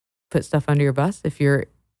 put stuff under your bus. If you're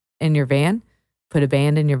in your van, put a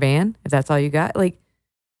band in your van, if that's all you got. Like,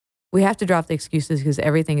 we have to drop the excuses, because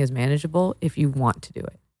everything is manageable if you want to do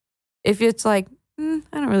it. If it's like, I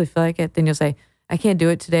don't really feel like it, then you'll say, I can't do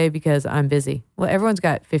it today because I'm busy. Well, everyone's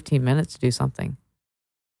got 15 minutes to do something.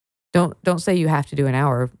 Don't say you have to do an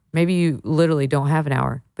hour. Maybe you literally don't have an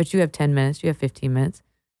hour, but you have 10 minutes, you have 15 minutes.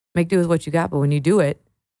 Make do with what you got. But when you do it,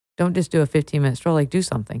 don't just do a 15-minute stroll. Like, do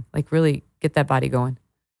something. Like, really get that body going.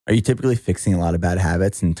 Are you typically fixing a lot of bad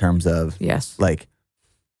habits in terms of, yes, like,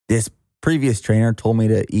 this previous trainer told me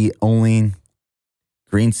to eat only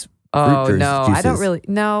fruit juices? I don't really.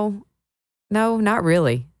 No, not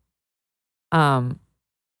really.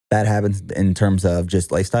 Bad habits in terms of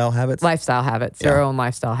just lifestyle habits? Lifestyle habits, their own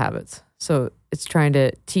lifestyle habits. So it's trying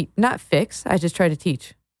to teach, not fix. I just try to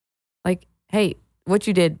teach. Like, hey, what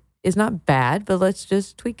you did is not bad, but let's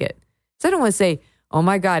just tweak it. So I don't want to say, oh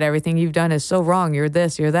my God, everything you've done is so wrong. You're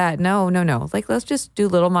this, you're that. No. Like, let's just do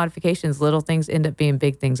little modifications. Little things end up being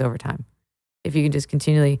big things over time. If you can just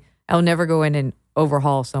continually, I'll never go in and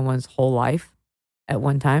overhaul someone's whole life at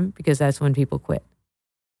one time, because that's when people quit.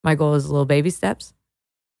 My goal is little baby steps,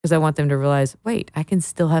 because I want them to realize, wait, I can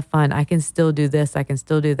still have fun. I can still do this. I can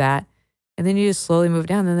still do that. And then you just slowly move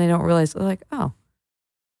down. Then they don't realize, they're like, oh,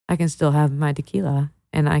 I can still have my tequila,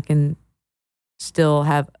 and I can still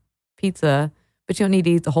have pizza, but you don't need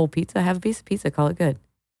to eat the whole pizza. Have a piece of pizza, call it good.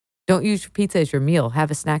 Don't use pizza as your meal. Have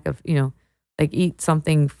a snack of, like, eat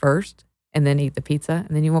something first and then eat the pizza,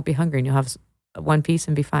 and then you won't be hungry, and you'll have one piece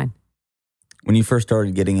and be fine. When you first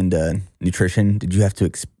started getting into nutrition, did you have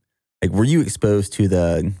to, were you exposed to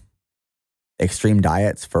the extreme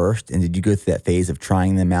diets first? And did you go through that phase of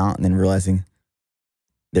trying them out and then realizing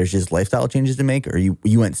there's just lifestyle changes to make? Or you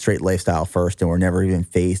went straight lifestyle first and were never even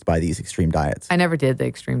faced by these extreme diets? I never did the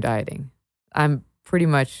extreme dieting. I'm pretty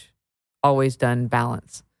much always done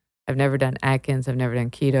balance. I've never done Atkins. I've never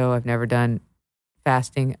done keto. I've never done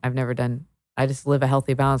fasting. I just live a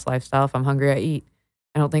healthy, balanced lifestyle. If I'm hungry, I eat.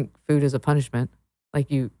 I don't think food is a punishment.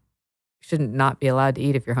 Like, you shouldn't not be allowed to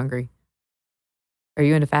eat if you're hungry. Are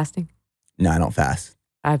you into fasting? No, I don't fast.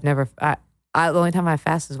 I've never, the only time I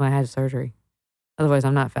fast is when I had surgery. Otherwise,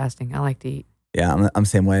 I'm not fasting. I like to eat. Yeah, I'm the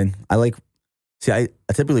same way. I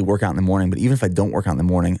typically work out in the morning, but even if I don't work out in the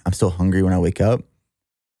morning, I'm still hungry when I wake up,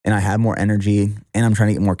 and I have more energy, and I'm trying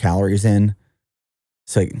to get more calories in.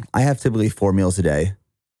 So I have typically 4 meals a day.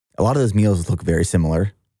 A lot of those meals look very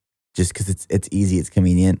similar, just because it's easy, it's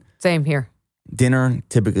convenient. Same here. Dinner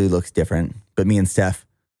typically looks different, but me and Steph,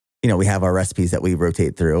 we have our recipes that we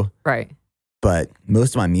rotate through. Right. But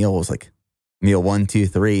most of my meals, like meal 1, 2,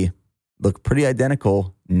 3, look pretty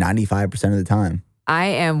identical 95% of the time. I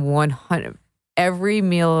am 100. Every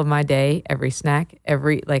meal of my day, every snack,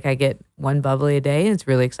 I get one bubbly a day, and it's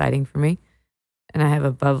really exciting for me. And I have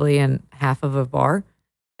a bubbly and half of a bar.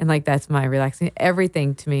 And that's my relaxing.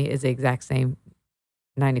 Everything to me is the exact same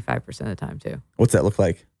 95% of the time too. What's that look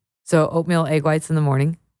like? So oatmeal, egg whites in the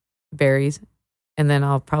morning, berries, and then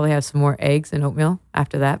I'll probably have some more eggs and oatmeal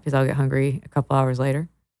after that, because I'll get hungry a couple hours later.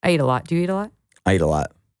 I eat a lot. Do you eat a lot? I eat a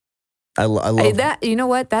lot. I love that. You know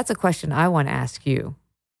what? That's a question I want to ask you.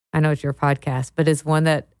 I know it's your podcast, but it's one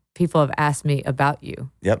that people have asked me about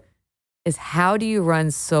you. Yep. Is how do you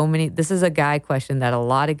run so many? This is a guy question that a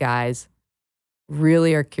lot of guys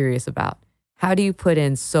really are curious about. How do you put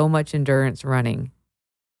in so much endurance running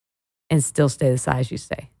and still stay the size you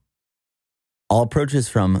stay? I'll approach this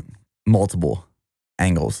from multiple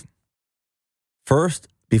angles. First,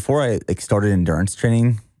 before I started endurance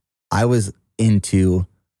training, I was into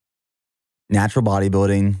natural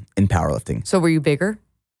bodybuilding and powerlifting. So were you bigger?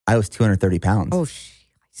 I was 230 pounds. Oh,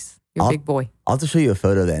 you're a big boy. I'll have to show you a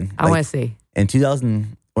photo then. I want to see. In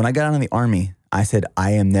 2000, when I got out of the Army, I said,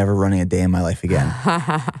 I am never running a day in my life again.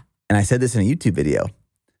 And I said this in a YouTube video.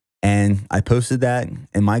 And I posted that.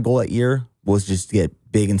 And my goal that year was just to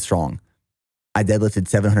get big and strong. I deadlifted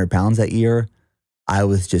 700 pounds that year. I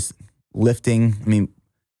was just lifting. I mean,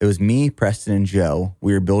 it was me, Preston, and Joe.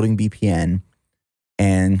 We were building BPN.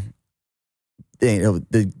 And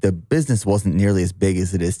the business wasn't nearly as big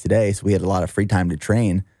as it is today. So we had a lot of free time to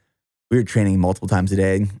train. We were training multiple times a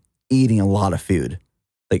day, eating a lot of food.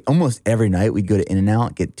 Like almost every night we'd go to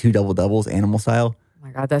In-N-Out, get 2 double-doubles, animal style. Oh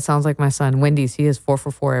my God, that sounds like my son. Wendy's, he is 4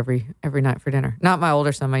 for 4 every night for dinner. Not my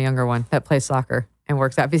older son, my younger one that plays soccer and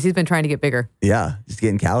works out because he's been trying to get bigger. Yeah, just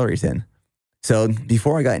getting calories in. So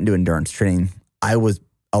before I got into endurance training, I was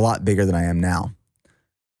a lot bigger than I am now.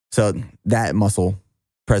 So that muscle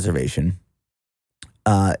preservation,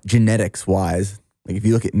 genetics-wise, like if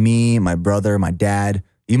you look at me, my brother, my dad,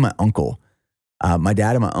 even my uncle, my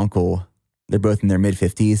dad and my uncle, they're both in their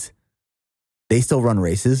mid-50s. They still run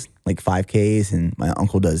races, like 5Ks, and my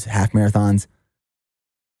uncle does half marathons.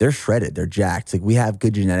 They're shredded. They're jacked. Like we have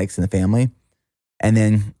good genetics in the family. And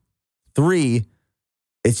then 3,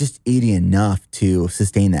 it's just eating enough to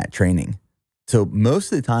sustain that training. So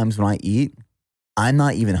most of the times when I eat, I'm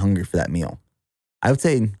not even hungry for that meal. I would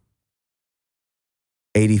say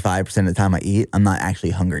 85% of the time I eat, I'm not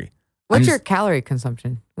actually hungry. What's your calorie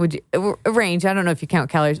consumption? Would you range? I don't know if you count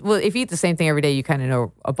calories. Well, if you eat the same thing every day, you kind of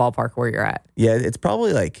know a ballpark where you're at. Yeah, it's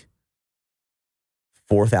probably like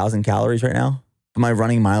 4,000 calories right now. But my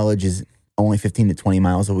running mileage is only 15 to 20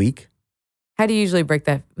 miles a week. How do you usually break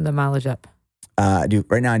the mileage up? I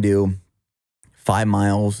do 5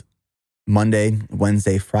 miles Monday,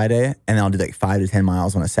 Wednesday, Friday, and then I'll do like 5 to 10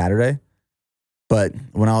 miles on a Saturday. But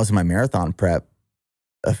when I was in my marathon prep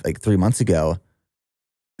like 3 months ago,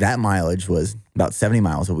 that mileage was about 70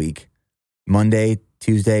 miles a week. Monday,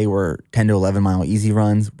 Tuesday were 10 to 11 mile easy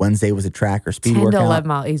runs. Wednesday was a track or speed 10 workout. 10 to 11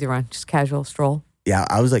 mile easy run, just casual stroll. Yeah,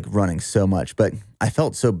 I was like running so much, but I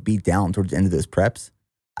felt so beat down towards the end of those preps.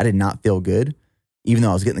 I did not feel good, even though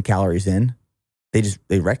I was getting the calories in.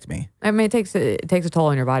 They wrecked me. I mean, it takes a toll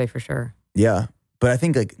on your body for sure. Yeah, but I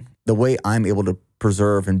think like the way I'm able to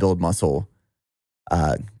preserve and build muscle,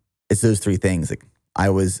 it's those 3 things. Like I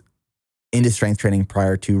was into strength training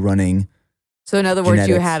prior to running. So in other words,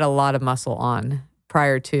 genetics. you had a lot of muscle on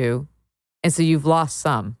prior to, and so you've lost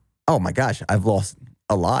some. Oh my gosh, I've lost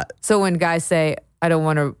a lot. So when guys say, I'm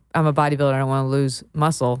a bodybuilder, I don't want to lose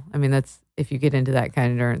muscle. I mean, that's, if you get into that kind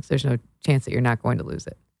of endurance, there's no chance that you're not going to lose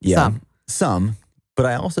it. Yeah, some. But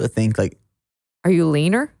I also think like. Are you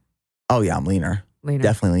leaner? Oh yeah, I'm leaner.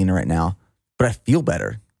 Definitely leaner right now. But I feel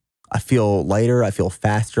better. I feel lighter. I feel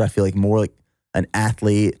faster. I feel like more like an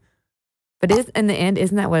athlete. But in the end,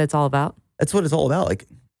 isn't that what it's all about? That's what it's all about. Like,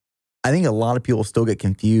 I think a lot of people still get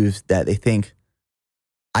confused that they think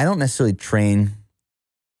I don't necessarily train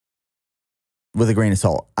with a grain of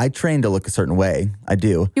salt. I train to look a certain way. I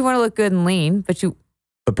do. You want to look good and lean,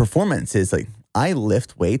 but performance is like I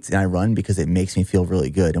lift weights and I run because it makes me feel really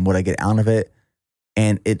good and what I get out of it,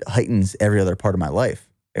 and it heightens every other part of my life.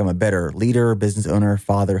 I'm a better leader, business owner,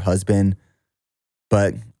 father, husband.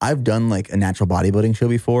 But I've done like a natural bodybuilding show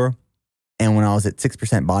before. And when I was at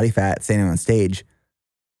 6% body fat standing on stage,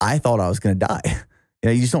 I thought I was going to die.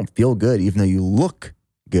 You just don't feel good even though you look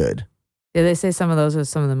good. Yeah, they say some of those are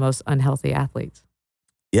some of the most unhealthy athletes.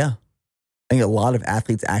 Yeah. I think a lot of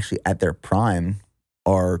athletes actually at their prime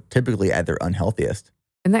are typically at their unhealthiest.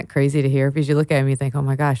 Isn't that crazy to hear? Because you look at them and you think, oh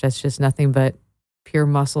my gosh, that's just nothing but pure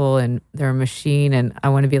muscle and they're a machine and I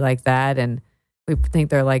want to be like that. And we think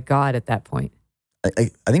they're like God at that point. I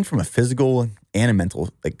think from a physical and a mental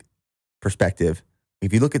perspective,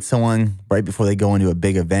 if you look at someone right before they go into a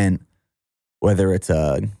big event, whether it's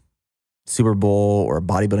a Super Bowl or a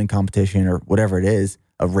bodybuilding competition or whatever it is,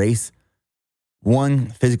 a race,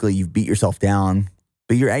 one, physically you've beat yourself down,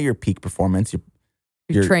 but you're at your peak performance. You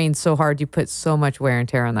train so hard, you put so much wear and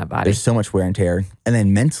tear on that body. There's so much wear and tear. And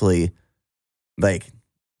then mentally, like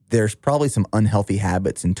there's probably some unhealthy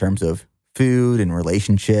habits in terms of food and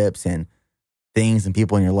relationships and things and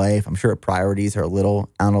people in your life. I'm sure priorities are a little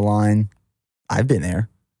out of line. I've been there.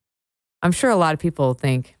 I'm sure a lot of people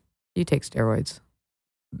think you take steroids.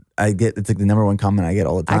 It's like the number one comment I get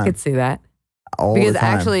all the time. I could see that. All because the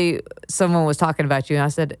time. actually someone was talking about you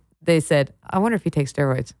and they said, I wonder if you take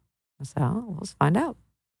steroids. I said, oh, well, let's find out.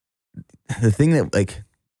 The thing that, like,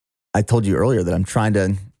 I told you earlier that I'm trying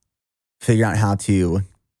to figure out how to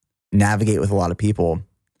navigate with a lot of people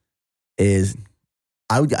is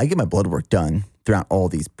I get my blood work done throughout all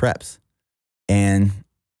these preps. And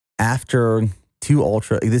after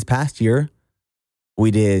this past year,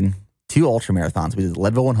 we did 2 ultra marathons. We did the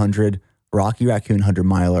Leadville 100, Rocky Raccoon 100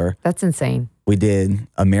 miler. That's insane. We did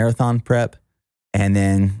a marathon prep. And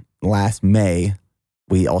then last May,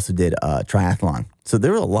 we also did a triathlon. So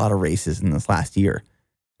there were a lot of races in this last year.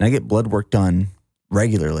 And I get blood work done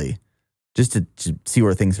regularly just to see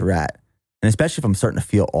where things are at. And especially if I'm starting to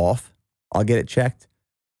feel off, I'll get it checked.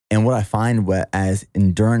 And what I find as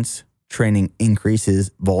endurance training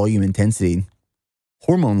increases volume intensity,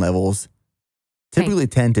 hormone levels typically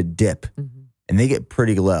tend to dip and they get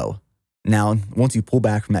pretty low. Now, once you pull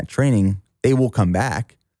back from that training, they will come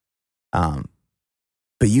back.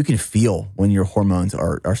 But you can feel when your hormones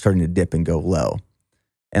are starting to dip and go low.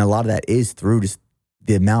 And a lot of that is through just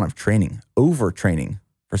the amount of training, overtraining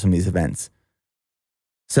for some of these events.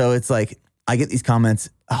 So it's like, I get these comments,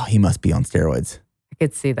 oh, he must be on steroids. I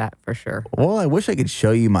could see that for sure. Well, I wish I could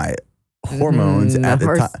show you my hormones at the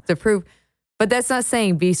time. To prove. But that's not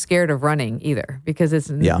saying be scared of running either, because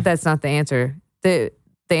that's not the answer. The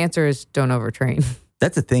answer is don't overtrain.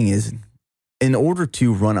 That's the thing is, in order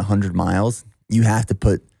to run 100 miles, you have to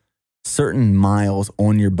put certain miles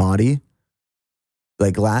on your body.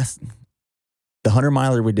 Like the 100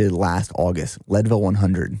 miler we did last August, Leadville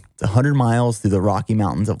 100. It's 100 miles through the Rocky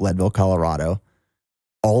Mountains of Leadville, Colorado,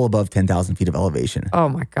 all above 10,000 feet of elevation. Oh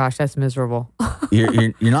my gosh, that's miserable.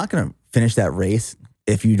 You're not going to finish that race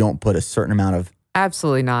if you don't put a certain amount of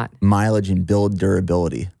absolutely not mileage and build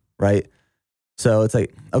durability, right? So it's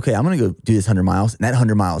like, okay, I'm going to go do this 100 miles. And that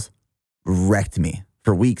 100 miles wrecked me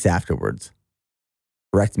for weeks afterwards.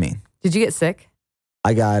 Wrecked me. Did you get sick?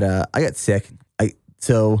 I got sick.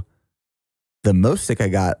 So the most sick I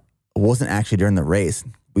got wasn't actually during the race.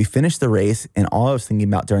 We finished the race, and all I was thinking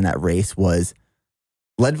about during that race was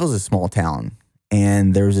Leadville's a small town,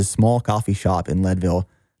 and there was a small coffee shop in Leadville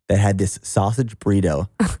that had this sausage burrito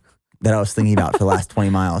that I was thinking about for the last 20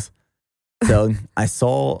 miles. So I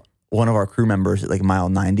saw one of our crew members at like mile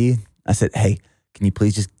 90. I said, hey, can you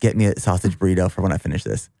please just get me a sausage burrito for when I finish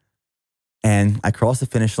this? And I crossed the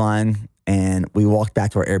finish line, and we walked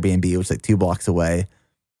back to our Airbnb, which was like 2 blocks away.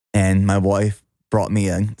 And my wife brought me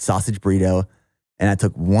a sausage burrito, and I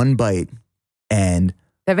took one bite, and did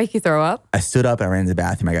that make you throw up? I stood up, I ran to the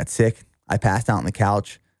bathroom, I got sick. I passed out on the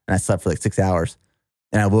couch, and I slept for like 6 hours.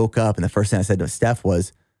 And I woke up, and the first thing I said to Steph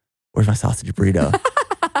was, where's my sausage burrito?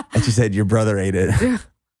 And she said, your brother ate it.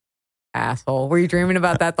 Asshole. Were you dreaming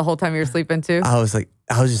about that the whole time you were sleeping too? I was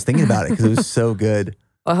just thinking about it because it was so good.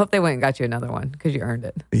 Well, I hope they went and got you another one because you earned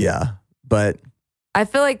it. Yeah. But I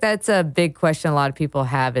feel like that's a big question a lot of people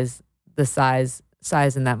have is the size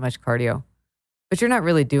and that much cardio. But you're not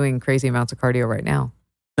really doing crazy amounts of cardio right now.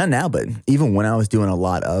 Not now, but even when I was doing a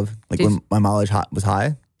lot of, like when my mileage was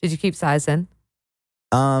high. Did you keep size in?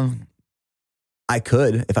 I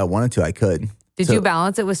could. If I wanted to, I could. Did you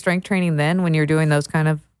balance it with strength training then when you're doing those kind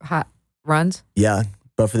of hot runs? Yeah.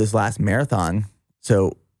 But for this last marathon,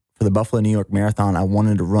 so for the Buffalo, New York Marathon, I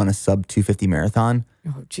wanted to run a sub 250 marathon.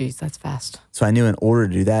 Oh, geez, that's fast. So I knew in order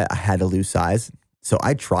to do that, I had to lose size. So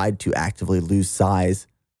I tried to actively lose size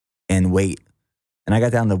and weight. And I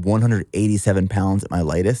got down to 187 pounds at my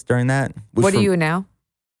lightest during that. What are you now?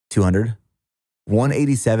 200.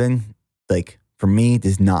 187, like for me,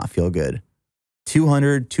 does not feel good.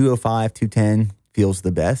 200, 205, 210 feels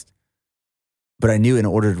the best. But I knew in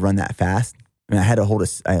order to run that fast, I mean, I held a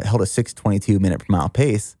 6:22 minute per mile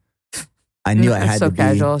pace. I knew I had to be. So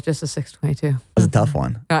casual, just a 6:22. It was a tough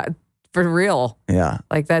one. For real. Yeah.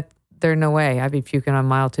 Like that, there's no way. I'd be puking on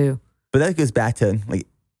mile 2. But that goes back to, like,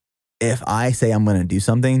 if I say I'm going to do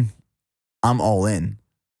something, I'm all in.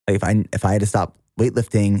 Like if I had to stop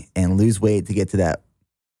weightlifting and lose weight to get to that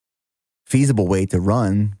feasible weight to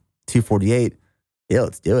run 248, yeah,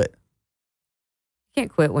 let's do it. You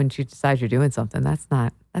can't quit when you decide you're doing something. That's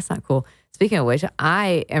not cool. Speaking of which,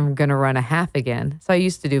 I am going to run a half again. So I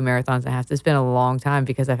used to do marathons and halves. It's been a long time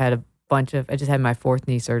because I've had I just had my 4th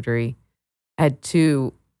knee surgery. I had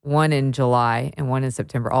 2, one in July and one in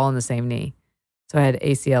September, all in the same knee. So I had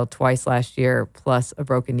ACL twice last year, plus a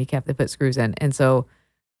broken kneecap that put screws in. And so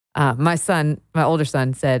my older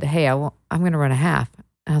son said, hey, I'm going to run a half.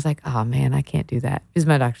 And I was like, oh man, I can't do that. Because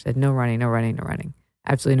my doctor said, no running, no running, no running.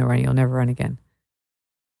 Absolutely no running. You'll never run again.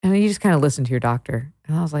 And you just kind of listen to your doctor.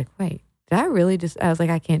 And I was like, wait, did I really I was like,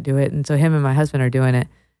 I can't do it. And so him and my husband are doing it.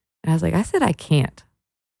 And I was like, I said I can't.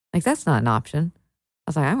 Like, that's not an option. I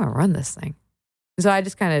was like, I'm going to run this thing. And so I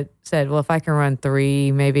just kind of said, well, if I can run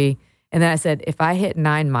 3, maybe. And then I said, if I hit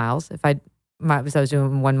 9 miles, I was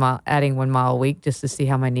doing 1 mile, adding 1 mile a week just to see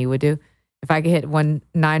how my knee would do. If I could hit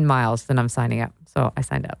 9 miles, then I'm signing up. So I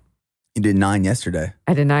signed up. You did 9 yesterday.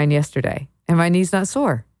 I did 9 yesterday. And my knee's not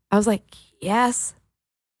sore. I was like, yes.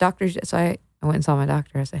 So I went and saw my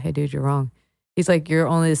doctor. I said, hey, dude, you're wrong. He's like, you're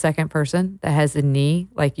only the second person that has a knee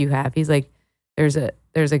like you have. He's like, there's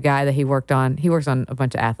a guy that he works on a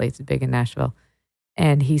bunch of athletes, big in Nashville.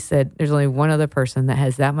 And he said, there's only one other person that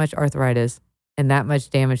has that much arthritis and that much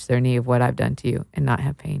damage to their knee of what I've done to you and not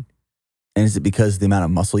have pain. And is it because of the amount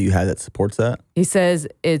of muscle you have that supports that? He says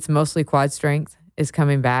it's mostly quad strength is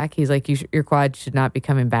coming back. He's like, your quad should not be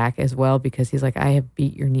coming back as well because he's like, I have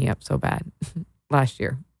beat your knee up so bad last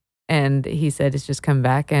year. And he said it's just come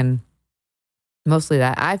back and mostly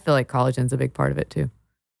that. I feel like collagen's a big part of it too.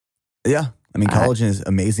 Yeah. I mean, collagen is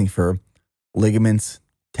amazing for ligaments,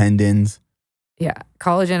 tendons. Yeah.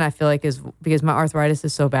 Collagen, I feel like, is because my arthritis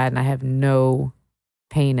is so bad and I have no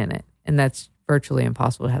pain in it. And that's virtually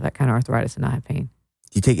impossible to have that kind of arthritis and not have pain.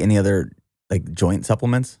 Do you take any other like joint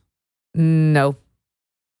supplements? No.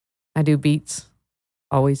 I do beets.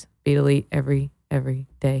 Always. Beet Elite every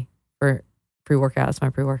day for pre-workout. It's my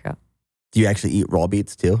pre-workout. Do you actually eat raw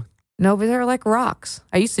beets too? No, but they're like rocks.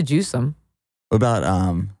 I used to juice them. What about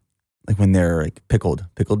like when they're like pickled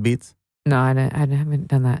beets? No, I haven't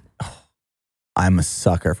done that. Oh, I'm a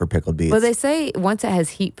sucker for pickled beets. Well, they say once it has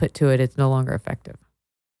heat put to it, it's no longer effective.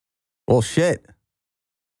 Well, shit.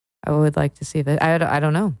 I would like to see that. I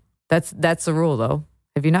don't know. That's the rule, though.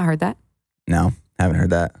 Have you not heard that? No, haven't heard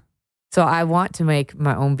that. So I want to make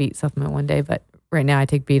my own beet supplement one day, but right now I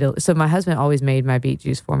take beet. So my husband always made my beet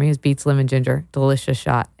juice for me. It's beets, lemon, ginger, delicious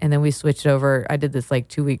shot. And then we switched over. I did this like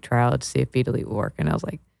 2-week trial to see if Beet Elite would work. And I was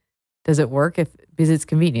like, does it work? Because it's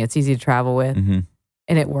convenient. It's easy to travel with. Mm-hmm.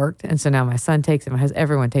 And it worked. And so now my son takes it.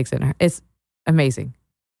 Everyone takes it. It's amazing.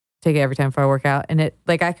 Take it every time before I work out. And it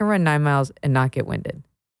like I can run 9 miles and not get winded.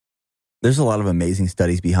 There's a lot of amazing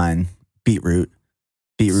studies behind beetroot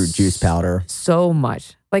juice powder. So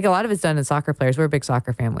much. Like a lot of it's done in soccer players. We're a big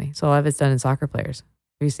soccer family. So a lot of it's done in soccer players.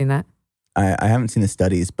 Have you seen that? I haven't seen the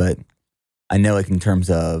studies, but I know like in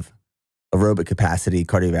terms of aerobic capacity,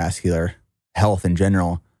 cardiovascular health in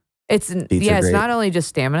general. It's not only just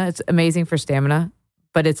stamina. It's amazing for stamina,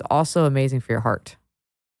 but it's also amazing for your heart.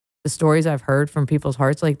 The stories I've heard from people's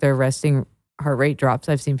hearts, like their resting heart rate drops.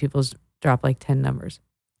 I've seen people's drop like 10 numbers.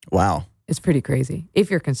 Wow. It's pretty crazy. If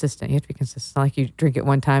you're consistent, you have to be consistent. It's not like you drink it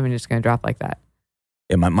one time and it's going to drop like that.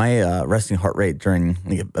 Yeah, my resting heart rate during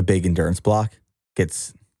like a big endurance block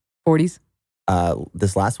gets 40s.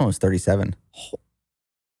 This last one was 37.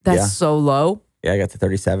 That's so low. Yeah, I got to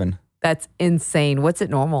 37. That's insane. What's it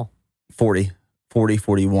normal? 40,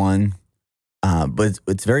 41. But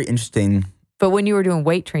it's very interesting. But when you were doing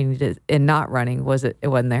weight training and not running, it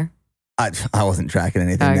wasn't there? I wasn't tracking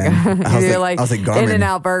anything then. I was like Garmin.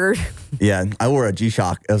 In-N-Out Burger. Yeah, I wore a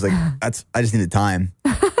G-Shock. I was like, I just needed time.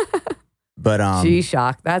 But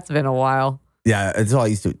G-Shock, that's been a while. Yeah, it's all I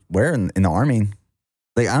used to wear in the Army.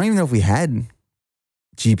 Like, I don't even know if we had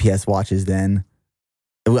GPS watches then.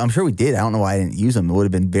 I'm sure we did. I don't know why I didn't use them. It would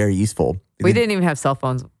have been very useful. We didn't even have cell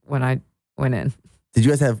phones when I went in. Did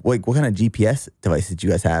you guys have, what kind of GPS device did you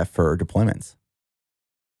guys have for deployments?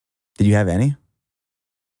 Did you have any?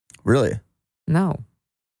 Really? No.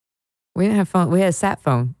 We didn't have phone. We had a sat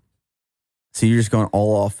phone. So you're just going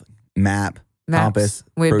all off maps. Compass,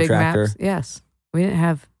 we had protractor. Big maps. Yes. We didn't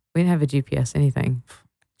have a GPS, anything.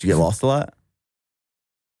 Did you get lost a lot?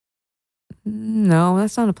 No,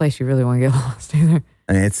 that's not a place you really want to get lost either.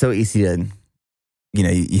 I mean, it's so easy to, you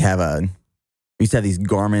used to have these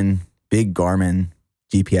big Garmin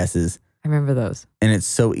GPSs. I remember those. And it's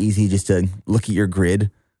so easy just to look at your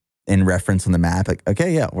grid and reference on the map. Like,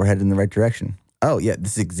 okay, yeah, we're headed in the right direction. Oh, yeah,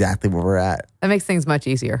 this is exactly where we're at. That makes things much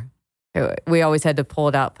easier. We always had to pull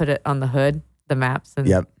it out, put it on the hood, the maps.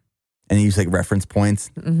 Yep. And you use like reference points.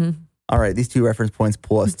 Mm-hmm. All right, these 2 reference points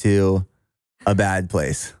pull us to a bad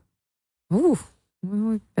place. Ooh,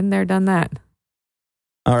 we've been there, done that.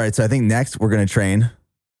 All right, so I think next we're going to train.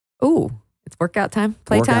 Ooh, it's workout time,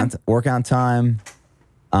 playtime. Workout time.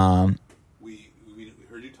 We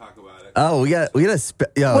heard you talk about it. Oh, we got Wait, this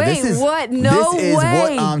is what? No This is way.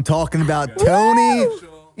 what I'm talking about. Tony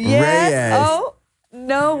Yes. Reyes. Oh,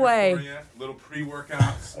 No For way. you. Little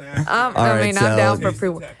pre-workout snack. I'm right, down so- for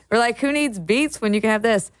pre-workout. We're like, who needs beets when you can have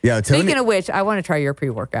this? Yeah, Tony, Speaking of which, I want to try your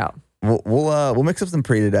pre-workout. we'll mix up some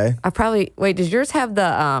pre today. Wait, does yours have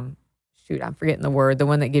the, shoot, I'm forgetting the word, the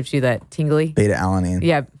one that gives you that tingly? Beta alanine.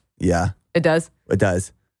 Yeah, Yeah, it does. it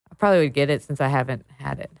does. I probably would get it since I haven't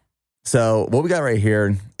had it. So what we got right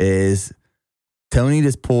here is Tony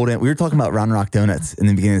just pulled in. We were talking about Round Rock donuts in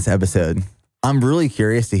the beginning of this episode. I'm really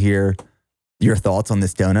curious to hear your thoughts on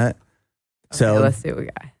this donut. So Okay, let's see what we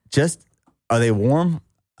got. Are they warm?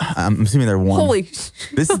 I'm assuming they're warm. Holy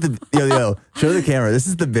This is the yo, show the camera. This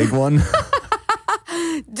is the big one.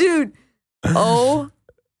 dude. Oh,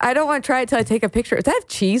 I don't want to try it till I take a picture. Does that have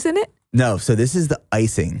cheese in it? No, so this is the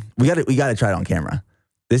icing. We got to try it on camera.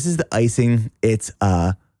 This is the icing. It's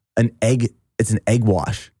an egg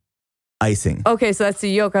wash icing. Okay, so that's the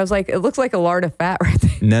yolk. I was like, it looks like a lard of fat right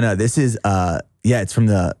there. No, this is it's from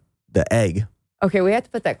the egg. Okay, we have to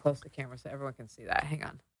put that close to the camera so everyone can see that. Hang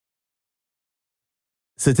on.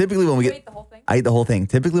 So typically when we You get ate the whole thing? I eat the whole thing.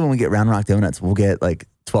 Typically when we get Round Rock donuts, we'll get like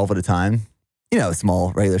 12 at a time.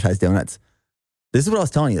 Small, regular sized donuts. This is what I was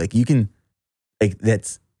telling you. Like you can, like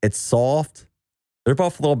it's soft. They're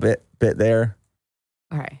off a little bit there.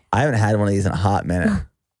 All right. I haven't had one of these in a hot minute.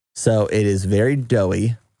 So it is very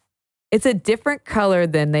doughy. It's a different color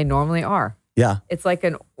than they normally are. Yeah. It's like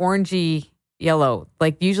an orangey yellow.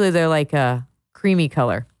 Like usually they're like a creamy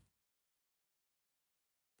color.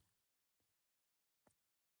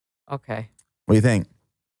 Okay, What do you think?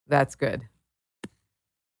 that's good.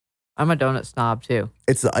 I'm a donut snob too.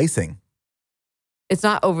 It's the icing. It's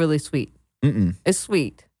not overly sweet. Mm-mm. It's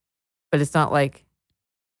sweet, but it's not like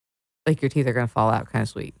your teeth are going to fall out kind of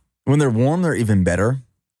sweet. When they're warm, they're even better.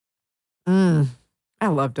 I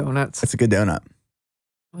love donuts. It's a good donut.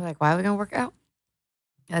 We're like, why are we going to work out?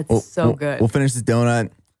 That's so good. We'll finish this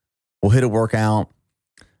donut. We'll hit a workout.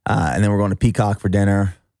 And then we're going to Peacock for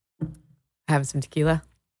dinner. Having some tequila.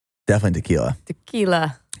 Definitely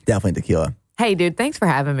tequila. Definitely tequila. Hey, dude, thanks for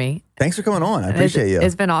having me. Thanks for coming on. I appreciate you.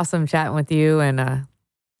 It's been awesome chatting with you and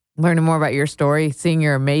learning more about your story, seeing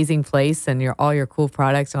your amazing place and all your cool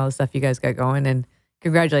products and all the stuff you guys got going. And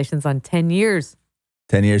congratulations on 10 years.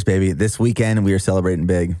 10 years, baby. This weekend, we are celebrating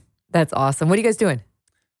big. That's awesome. What are you guys doing?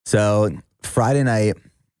 So Friday night,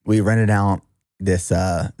 we rented out this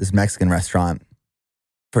Mexican restaurant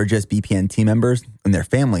for just BPN team members and their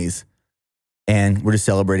families. And we're just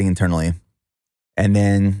celebrating internally. And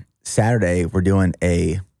then Saturday, we're doing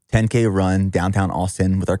a 10K run downtown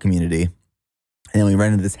Austin with our community. And then we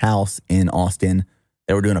rented this house in Austin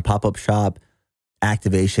that we're doing a pop-up shop,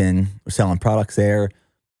 activation. We're selling products there,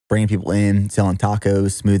 bringing people in, selling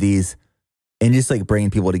tacos, smoothies, and just like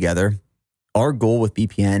bringing people together. Our goal with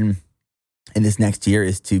BPN in this next year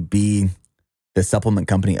is to be the supplement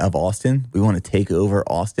company of Austin. We want to take over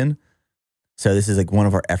Austin. So this is like one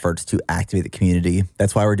of our efforts to activate the community.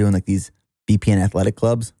 That's why we're doing like these BPN athletic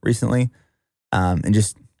clubs recently, and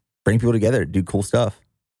just bring people together, do cool stuff.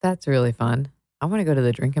 That's really fun. I want to go to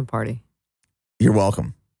the drinking party. You're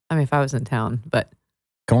welcome. I mean, if I was in town, but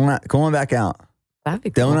Come on back out. that'd be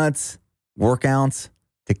cool. Donuts, workouts,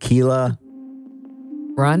 tequila,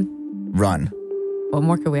 run. What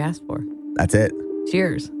more could we ask for? That's it.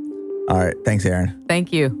 Cheers. All right. Thanks, Erin.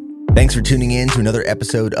 Thank you. Thanks for tuning in to another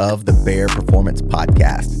episode of the Bear Performance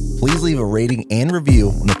Podcast. Please leave a rating and review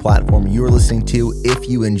on the platform you are listening to if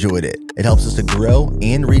you enjoyed it. It helps us to grow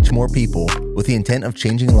and reach more people with the intent of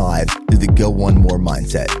changing lives through the Go One More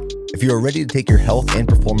mindset. If you are ready to take your health and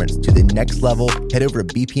performance to the next level, head over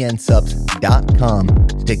to bpnsubs.com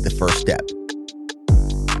to take the first step.